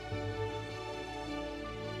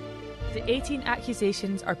 The 18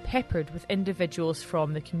 accusations are peppered with individuals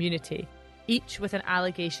from the community, each with an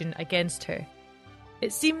allegation against her.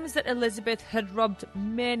 It seems that Elizabeth had rubbed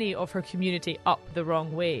many of her community up the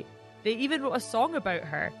wrong way. They even wrote a song about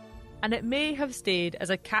her, and it may have stayed as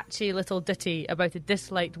a catchy little ditty about a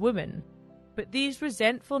disliked woman, but these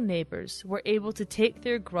resentful neighbours were able to take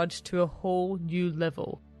their grudge to a whole new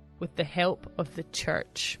level with the help of the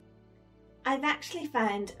church. I've actually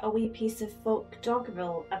found a wee piece of folk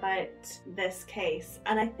doggerel about this case,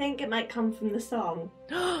 and I think it might come from the song.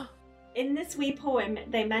 In this wee poem,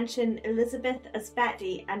 they mention Elizabeth as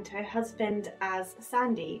Betty and her husband as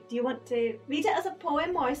Sandy. Do you want to read it as a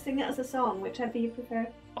poem or sing it as a song, whichever you prefer?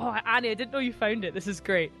 Oh, Annie, I didn't know you found it. This is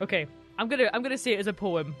great. Okay, I'm gonna say it as a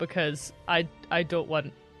poem because I don't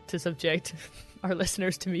want to subject our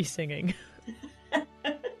listeners to me singing.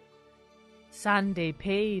 Sandy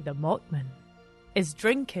Pay the mockman is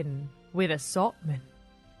drinking with a sopman,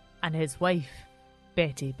 and his wife,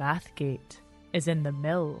 Betty Bathgate, is in the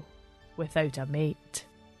mill without a mate.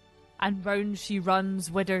 And round she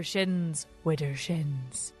runs with her shins,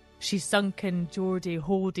 She's sunken Geordie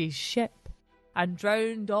Holdie's ship, and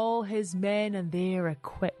drowned all his men and their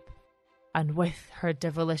equip, and with her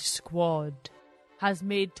devilish squad has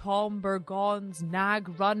made Tom Burgon's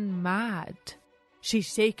nag run mad. She's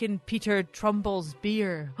shaken Peter Trumble's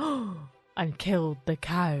beer and killed the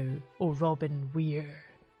cow, O Robin Weir.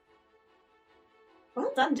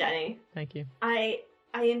 Well done, Jenny. Thank you. I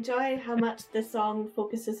enjoy how much the song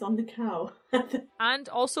focuses on the cow. And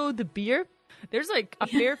also the beer. There's like a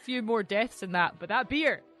fair few more deaths in that, but that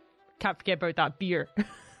beer. Can't forget about that beer.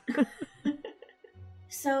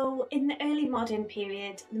 So, in the early modern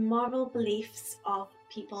period, the moral beliefs of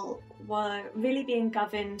people were really being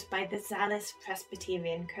governed by the zealous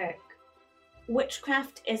Presbyterian Kirk.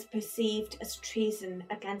 Witchcraft is perceived as treason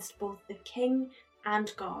against both the king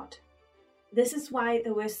and God. This is why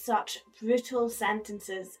there were such brutal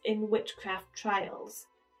sentences in witchcraft trials,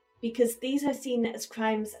 because these are seen as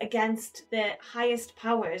crimes against the highest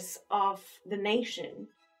powers of the nation.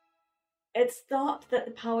 It's thought that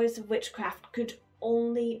the powers of witchcraft could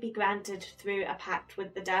only be granted through a pact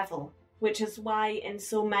with the devil, which is why in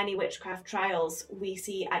so many witchcraft trials we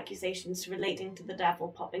see accusations relating to the devil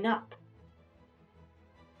popping up.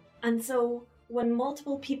 And so, when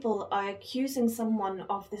multiple people are accusing someone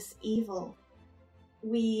of this evil,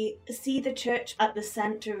 we see the church at the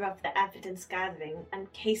centre of the evidence gathering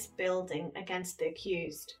and case building against the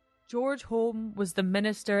accused. George Home was the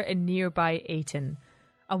minister in nearby Ayton,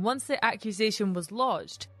 and once the accusation was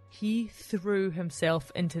lodged, he threw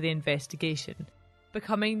himself into the investigation,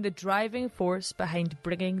 becoming the driving force behind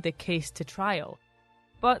bringing the case to trial.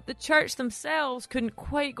 But the church themselves couldn't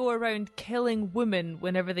quite go around killing women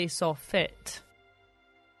whenever they saw fit.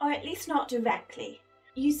 Or at least not directly.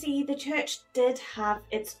 You see, the church did have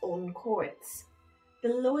its own courts. The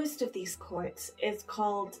lowest of these courts is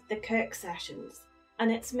called the Kirk Sessions,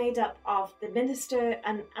 and it's made up of the minister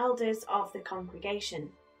and elders of the congregation.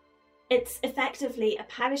 It's effectively a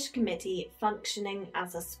parish committee functioning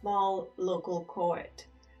as a small local court.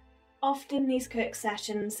 Often these Kirk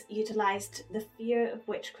Sessions utilised the fear of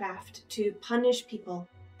witchcraft to punish people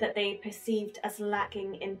that they perceived as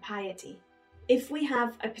lacking in piety. If we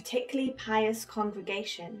have a particularly pious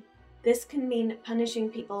congregation, this can mean punishing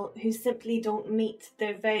people who simply don't meet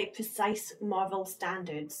their very precise moral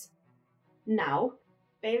standards. Now,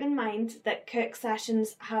 bear in mind that Kirk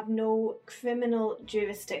Sessions have no criminal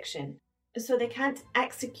jurisdiction, so they can't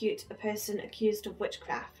execute a person accused of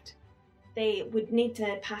witchcraft. They would need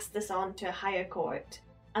to pass this on to a higher court,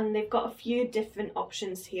 and they've got a few different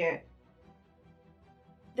options here.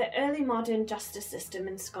 The early modern justice system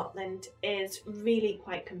in Scotland is really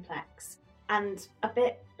quite complex and a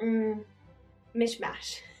bit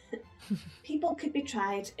mishmash. People could be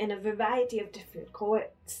tried in a variety of different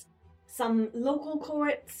courts. Some local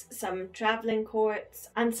courts, some travelling courts,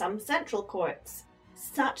 and some central courts,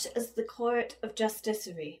 such as the Court of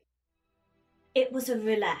Justiciary. It was a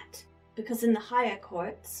roulette, because in the higher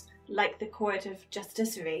courts, like the Court of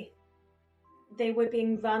Justiciary, they were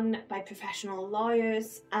being run by professional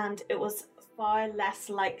lawyers, and it was far less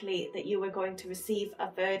likely that you were going to receive a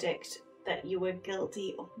verdict that you were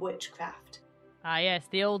guilty of witchcraft. Ah yes,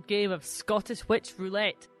 the old game of Scottish witch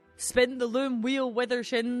roulette. Spin the loom wheel with her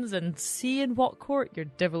shins and see in what court your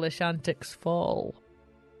devilish antics fall.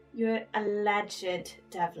 Your alleged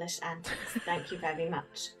devilish antics, thank you very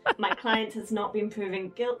much. My client has not been proven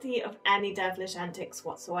guilty of any devilish antics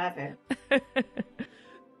whatsoever.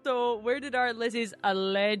 So, where did our Lizzie's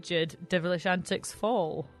alleged devilish antics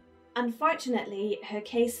fall? Unfortunately, her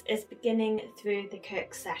case is beginning through the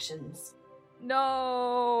Kirk Sessions.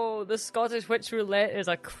 No, the Scottish witch roulette is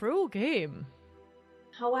a cruel game.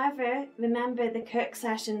 However, remember the Kirk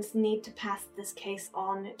Sessions need to pass this case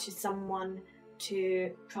on to someone to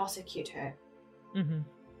prosecute her. Mm-hmm.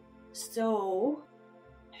 So,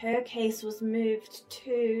 her case was moved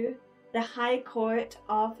to the High Court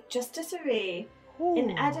of Justiciary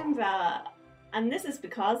in Edinburgh. And this is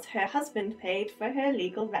because her husband paid for her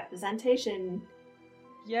legal representation.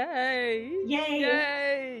 Yay! Yay!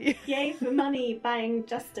 Yay! Yay for money buying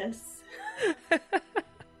justice.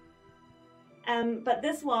 But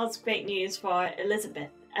this was great news for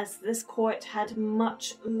Elizabeth, as this court had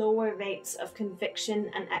much lower rates of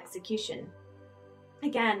conviction and execution.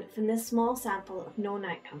 Again, from this small sample of known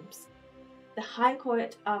outcomes, the High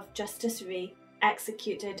Court of Justiciary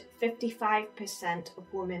executed 55%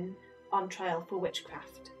 of women on trial for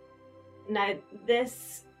witchcraft. Now,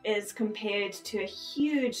 this is compared to a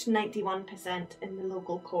huge 91% in the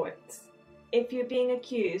local courts. If you're being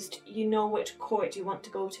accused, you know which court you want to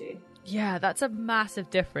go to. Yeah, that's a massive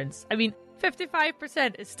difference. I mean,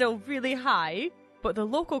 55% is still really high, but the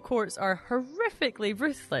local courts are horrifically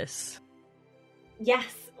ruthless.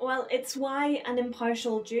 Yes, well, it's why an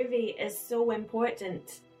impartial jury is so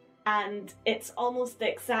important. And it's almost the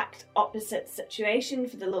exact opposite situation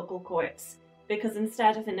for the local courts, because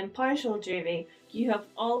instead of an impartial jury, you have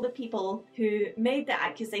all the people who made the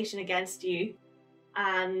accusation against you,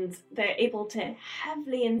 and they're able to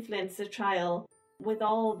heavily influence the trial with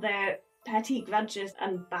all their petty grudges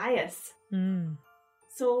and bias.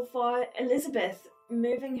 So for Elizabeth,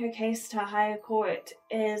 moving her case to a higher court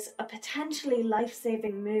is a potentially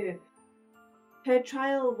life-saving move. Her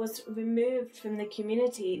trial was removed from the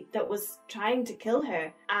community that was trying to kill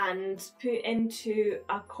her and put into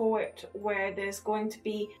a court where there's going to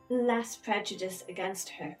be less prejudice against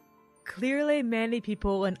her. Clearly, many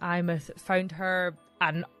people in Eyemouth found her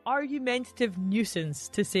an argumentative nuisance,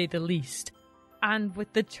 to say the least. And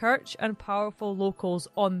with the church and powerful locals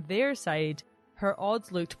on their side, her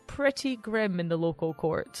odds looked pretty grim in the local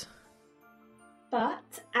court.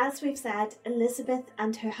 But, as we've said, Elizabeth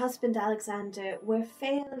and her husband Alexander were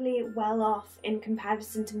fairly well off in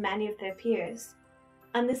comparison to many of their peers,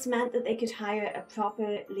 and this meant that they could hire a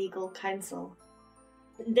proper legal counsel.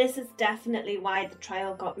 This is definitely why the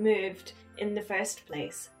trial got moved in the first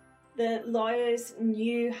place. The lawyers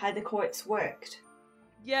knew how the courts worked.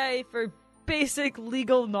 Yay for basic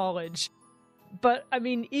legal knowledge. But, I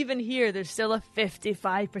mean, even here, there's still a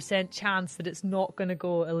 55% chance that it's not going to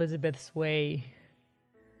go Elizabeth's way.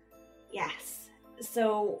 Yes.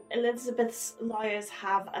 So Elizabeth's lawyers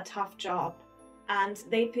have a tough job, and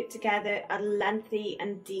they put together a lengthy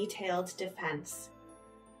and detailed defence.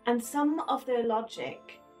 And some of their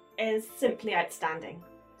logic is simply outstanding.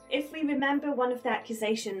 If we remember one of the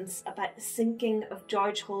accusations about the sinking of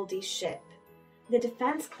George Holdy's ship, the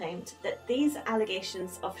defence claimed that these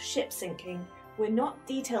allegations of ship sinking were not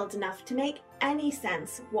detailed enough to make any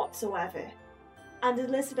sense whatsoever. And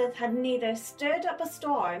Elizabeth had neither stirred up a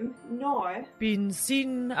storm nor been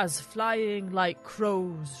seen as flying like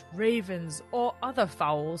crows, ravens, or other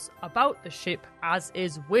fowls about the ship, as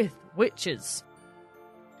is with witches.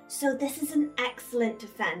 So this is an excellent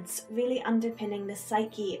defence, really underpinning the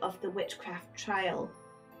psyche of the witchcraft trial.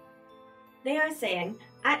 They are saying,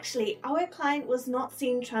 actually, our client was not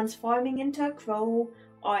seen transforming into a crow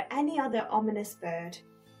or any other ominous bird,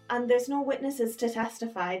 and there's no witnesses to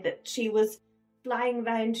testify that she was flying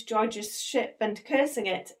around George's ship and cursing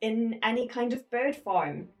it in any kind of bird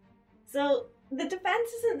form. So the defence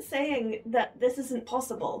isn't saying that this isn't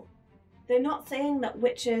possible. They're not saying that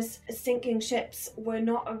witches sinking ships were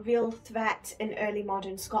not a real threat in early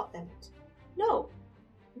modern Scotland. No,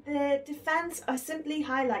 the defence are simply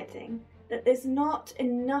highlighting that there's not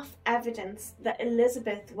enough evidence that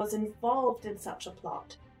Elizabeth was involved in such a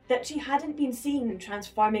plot, that she hadn't been seen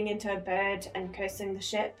transforming into a bird and cursing the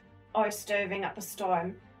ship, or stirring up a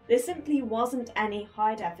storm. There simply wasn't any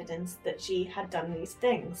hard evidence that she had done these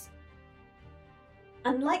things.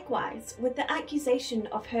 And likewise, with the accusation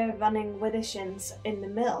of her running withershins in the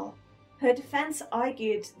mill, her defence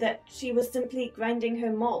argued that she was simply grinding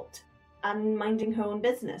her malt and minding her own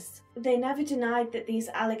business. They never denied that these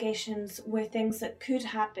allegations were things that could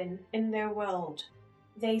happen in their world.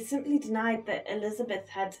 They simply denied that Elizabeth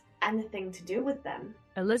had anything to do with them.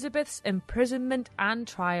 Elizabeth's imprisonment and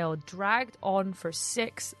trial dragged on for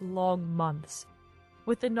 6 long months.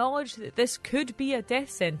 With the knowledge that this could be a death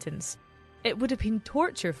sentence, it would have been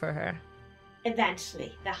torture for her.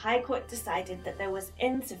 Eventually, the High Court decided that there was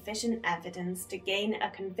insufficient evidence to gain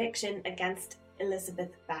a conviction against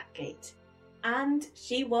Elizabeth Bathgate, and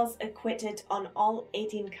she was acquitted on all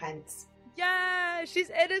 18 counts. Yeah, she's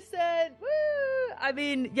innocent! Woo! I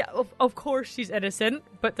mean, yeah, of course she's innocent,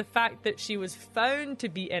 but the fact that she was found to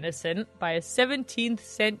be innocent by a 17th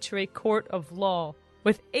century court of law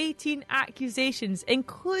with 18 accusations,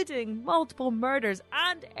 including multiple murders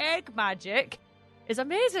and egg magic, is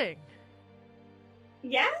amazing.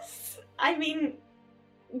 Yes, I mean,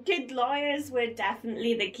 good lawyers were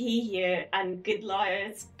definitely the key here, and good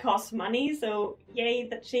lawyers cost money, so yay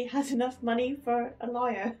that she has enough money for a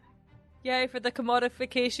lawyer. Yay for the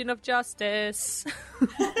commodification of justice.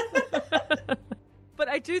 But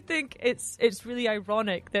I do think it's really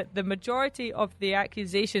ironic that the majority of the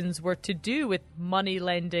accusations were to do with money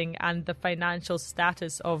lending and the financial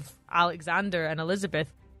status of Alexander and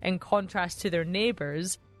Elizabeth in contrast to their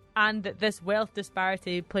neighbours, and that this wealth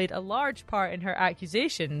disparity played a large part in her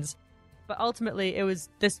accusations. But ultimately it was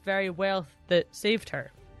this very wealth that saved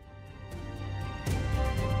her.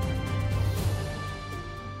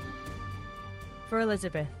 For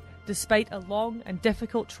Elizabeth, despite a long and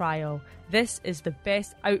difficult trial, this is the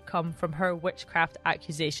best outcome from her witchcraft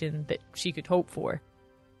accusation that she could hope for.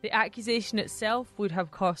 The accusation itself would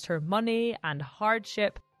have cost her money and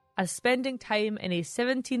hardship, as spending time in a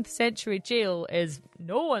 17th century jail is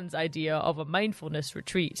no one's idea of a mindfulness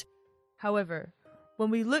retreat. However, when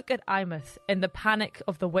we look at Eyemouth in the panic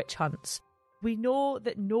of the witch hunts, We know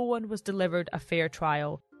that no one was delivered a fair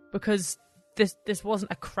trial because this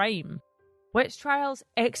wasn't a crime. Witch trials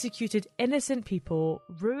executed innocent people,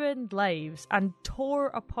 ruined lives, and tore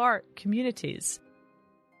apart communities.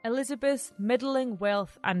 Elizabeth's middling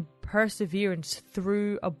wealth and perseverance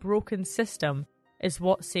through a broken system is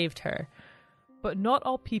what saved her. But not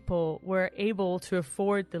all people were able to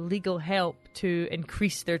afford the legal help to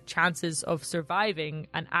increase their chances of surviving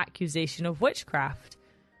an accusation of witchcraft.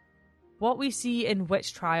 What we see in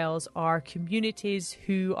witch trials are communities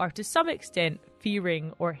who are to some extent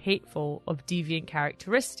fearing or hateful of deviant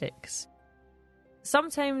characteristics.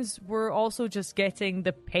 Sometimes we're also just getting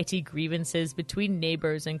the petty grievances between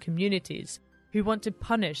neighbours and communities who want to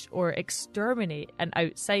punish or exterminate an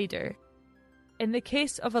outsider. In the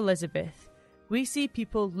case of Elizabeth, we see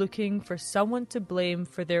people looking for someone to blame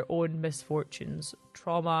for their own misfortunes,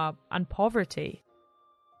 trauma, and poverty.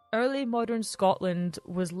 Early modern Scotland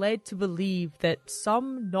was led to believe that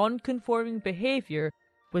some non-conforming behaviour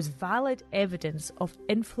was valid evidence of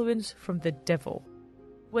influence from the devil,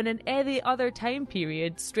 when in any other time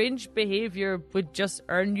period, strange behaviour would just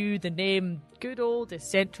earn you the name good old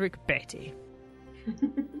eccentric Betty.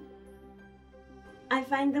 I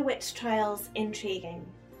find the witch trials intriguing,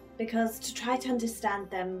 because to try to understand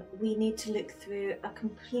them, we need to look through a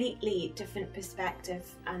completely different perspective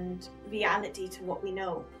and reality to what we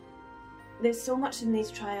know. There's so much in these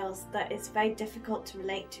trials that is very difficult to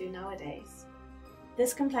relate to nowadays.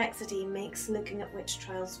 This complexity makes looking at witch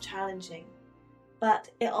trials challenging, but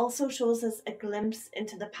it also shows us a glimpse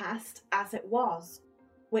into the past as it was,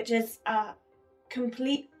 which is a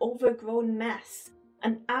complete overgrown mess,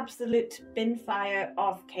 an absolute bin fire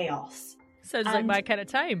of chaos. Sounds like my kind of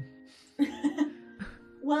time.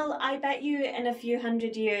 Well, I bet you in a few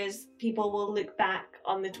hundred years, people will look back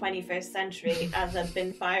on the 21st century as a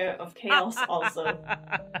bin fire of chaos also.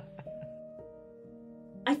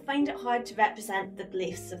 I find it hard to represent the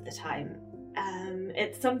beliefs of the time.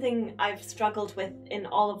 It's something I've struggled with in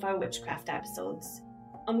all of our witchcraft episodes.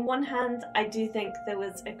 On one hand, I do think there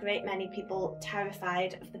was a great many people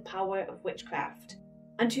terrified of the power of witchcraft,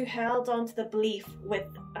 and who held on to the belief with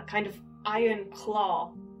a kind of iron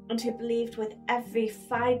claw, and who believed with every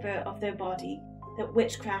fibre of their body that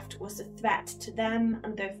witchcraft was a threat to them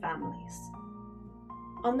and their families.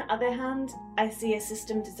 On the other hand, I see a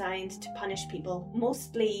system designed to punish people,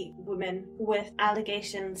 mostly women, with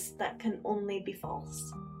allegations that can only be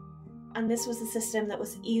false. And this was a system that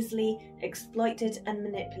was easily exploited and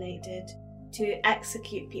manipulated to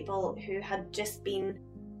execute people who had just been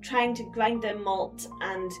trying to grind their malt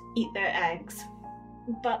and eat their eggs.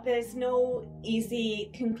 But there's no easy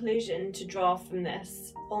conclusion to draw from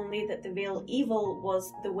this, only that the real evil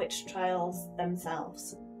was the witch trials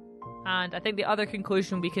themselves. And I think the other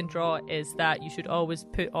conclusion we can draw is that you should always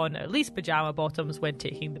put on at least pyjama bottoms when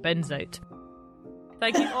taking the bins out.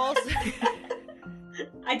 Thank you all.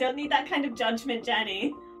 I don't need that kind of judgment,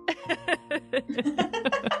 Jenny.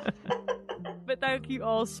 But thank you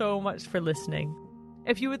all so much for listening.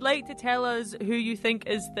 If you would like to tell us who you think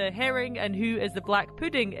is the herring and who is the black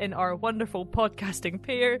pudding in our wonderful podcasting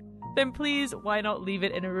pair, then please, why not leave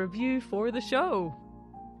it in a review for the show?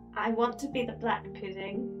 I want to be the black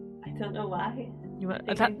pudding. I don't know why. You want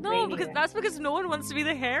no, because no one wants to be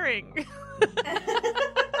the herring.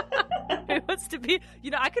 Who wants to be?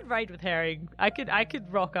 I could ride with herring. I could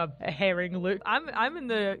rock a herring look. I'm in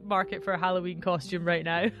the market for a Halloween costume right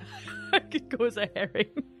now. I could go as a herring.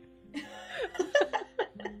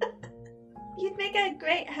 You'd make a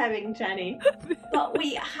great herring, Jenny. But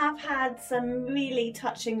we have had some really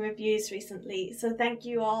touching reviews recently, so thank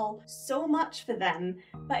you all so much for them.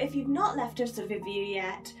 But if you've not left us a review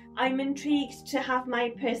yet, I'm intrigued to have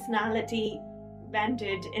my personality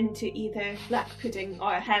rendered into either black pudding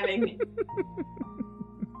or herring.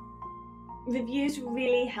 Reviews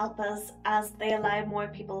really help us as they allow more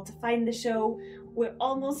people to find the show. We're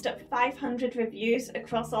almost at 500 reviews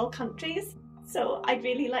across all countries. So I'd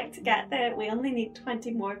really like to get there. We only need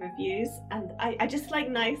 20 more reviews, and I just like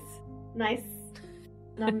nice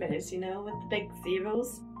numbers, with the big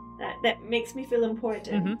zeros. That makes me feel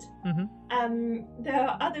important. There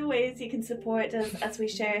are other ways you can support us as we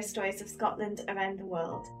share stories of Scotland around the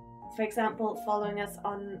world. For example, following us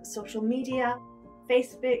on social media,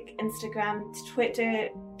 Facebook, Instagram, Twitter,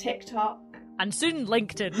 TikTok, and soon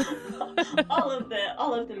LinkedIn. all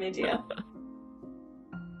of the media.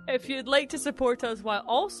 If you'd like to support us while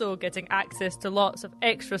also getting access to lots of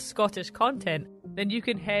extra Scottish content, then you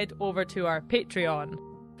can head over to our Patreon.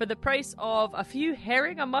 For the price of a few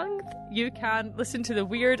herring a month, you can listen to the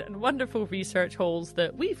weird and wonderful research holes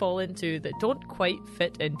that we fall into that don't quite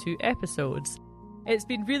fit into episodes. It's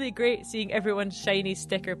been really great seeing everyone's shiny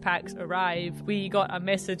sticker packs arrive. We got a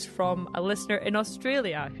message from a listener in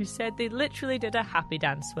Australia who said they literally did a happy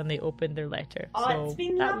dance when they opened their letter. Oh, so it's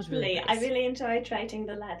been that lovely. Was really nice. I really enjoyed writing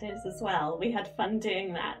the letters as well. We had fun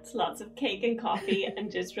doing that. Lots of cake and coffee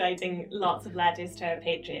and just writing lots of letters to our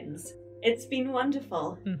patrons. It's been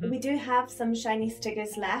wonderful. We do have some shiny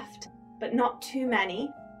stickers left, but not too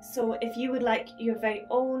many. So if you would like your very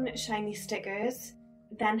own shiny stickers,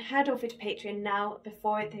 then head over to Patreon now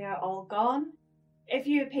before they are all gone. If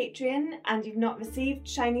you're a Patreon and you've not received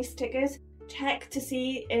shiny stickers, check to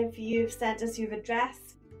see if you've sent us your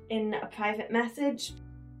address in a private message.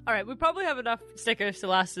 Alright, we probably have enough stickers to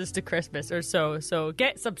last us to Christmas or so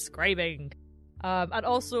get subscribing. And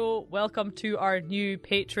also, welcome to our new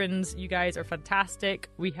patrons. You guys are fantastic.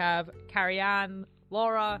 We have Carrie Ann,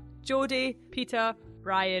 Laura, Jodie, Peter,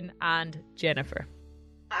 Ryan, and Jennifer.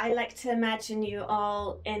 I like to imagine you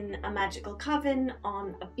all in a magical coven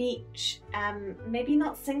on a beach, maybe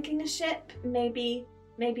not sinking a ship, maybe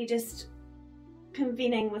just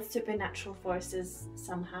convening with supernatural forces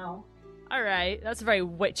somehow. Alright, that's a very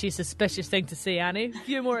witchy, suspicious thing to say, Annie. A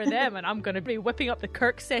few more of them and I'm going to be whipping up the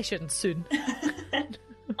Kirk session soon.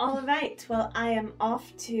 Alright, well I am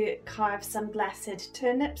off to carve some blessed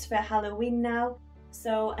turnips for Halloween now,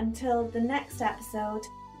 so until the next episode,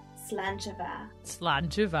 Slanjava.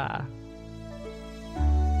 Slanjava.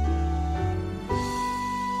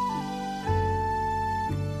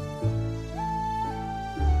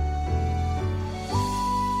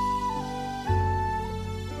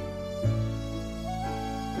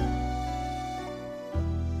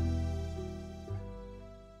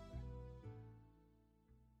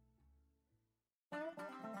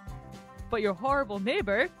 But your horrible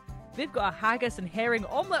neighbour, they've got a haggis and herring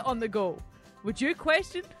omelette on the go. Would you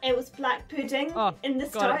question? It was black pudding in the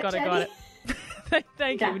start, got it.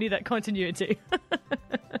 Thank you. We need that continuity.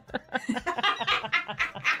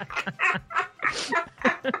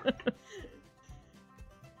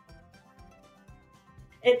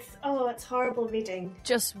 It's horrible reading.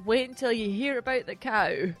 Just wait until you hear about the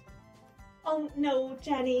cow. Oh no,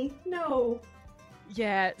 Jenny, no.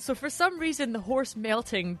 Yeah, so for some reason the horse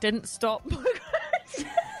melting didn't stop.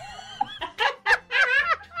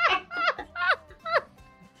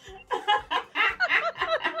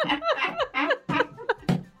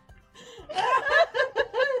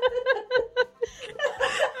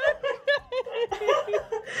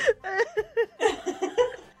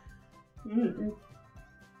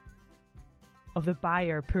 Of the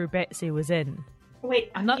buyer poor Betsy was in. Wait,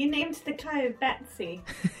 you named the cow Betsy?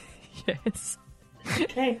 Yes.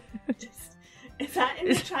 Okay. Is that in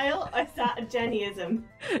the trial or is that a Jennyism?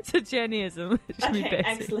 It's a Jennyism. Okay,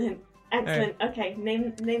 excellent. Right. Okay,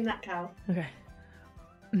 name that cow. Okay.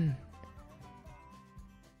 Can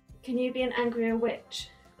you be an angrier witch?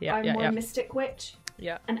 Yeah, or a more mystic witch?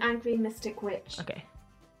 Yeah. An angry mystic witch. Okay.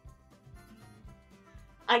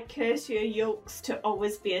 I curse your yolks to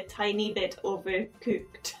always be a tiny bit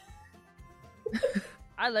overcooked.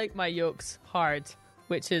 I like my yolks hard,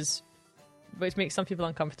 which makes some people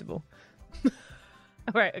uncomfortable.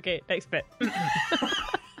 Alright, okay, next bit.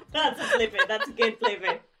 That's a flavour, that's a good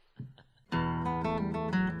flavour.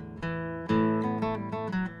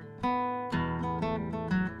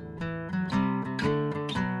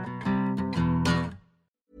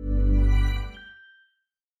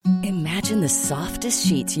 Imagine the softest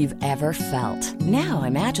sheets you've ever felt. Now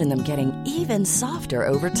imagine them getting even softer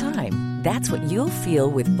over time. That's what you'll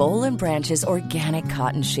feel with Boll & Branch's organic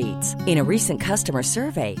cotton sheets. In a recent customer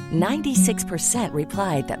survey, 96%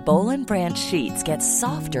 replied that Boll & Branch sheets get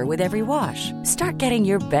softer with every wash. Start getting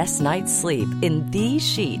your best night's sleep in these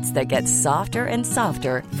sheets that get softer and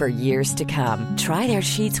softer for years to come. Try their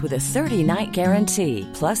sheets with a 30-night guarantee.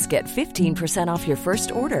 Plus, get 15% off your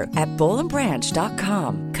first order at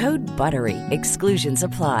bollandbranch.com. Code BUTTERY. Exclusions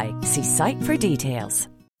apply. See site for details.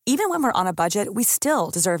 Even when we're on a budget, we still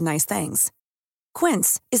deserve nice things.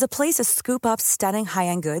 Quince is a place to scoop up stunning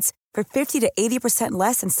high-end goods for 50 to 80%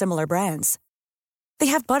 less than similar brands. They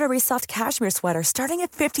have buttery soft cashmere sweaters starting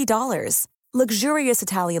at $50, luxurious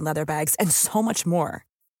Italian leather bags, and so much more.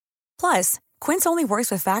 Plus, Quince only works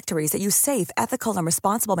with factories that use safe, ethical, and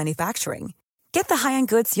responsible manufacturing. Get the high-end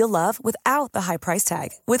goods you'll love without the high price tag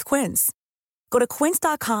with Quince. Go to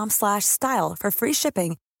quince.com/style for free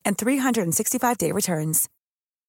shipping and 365-day returns.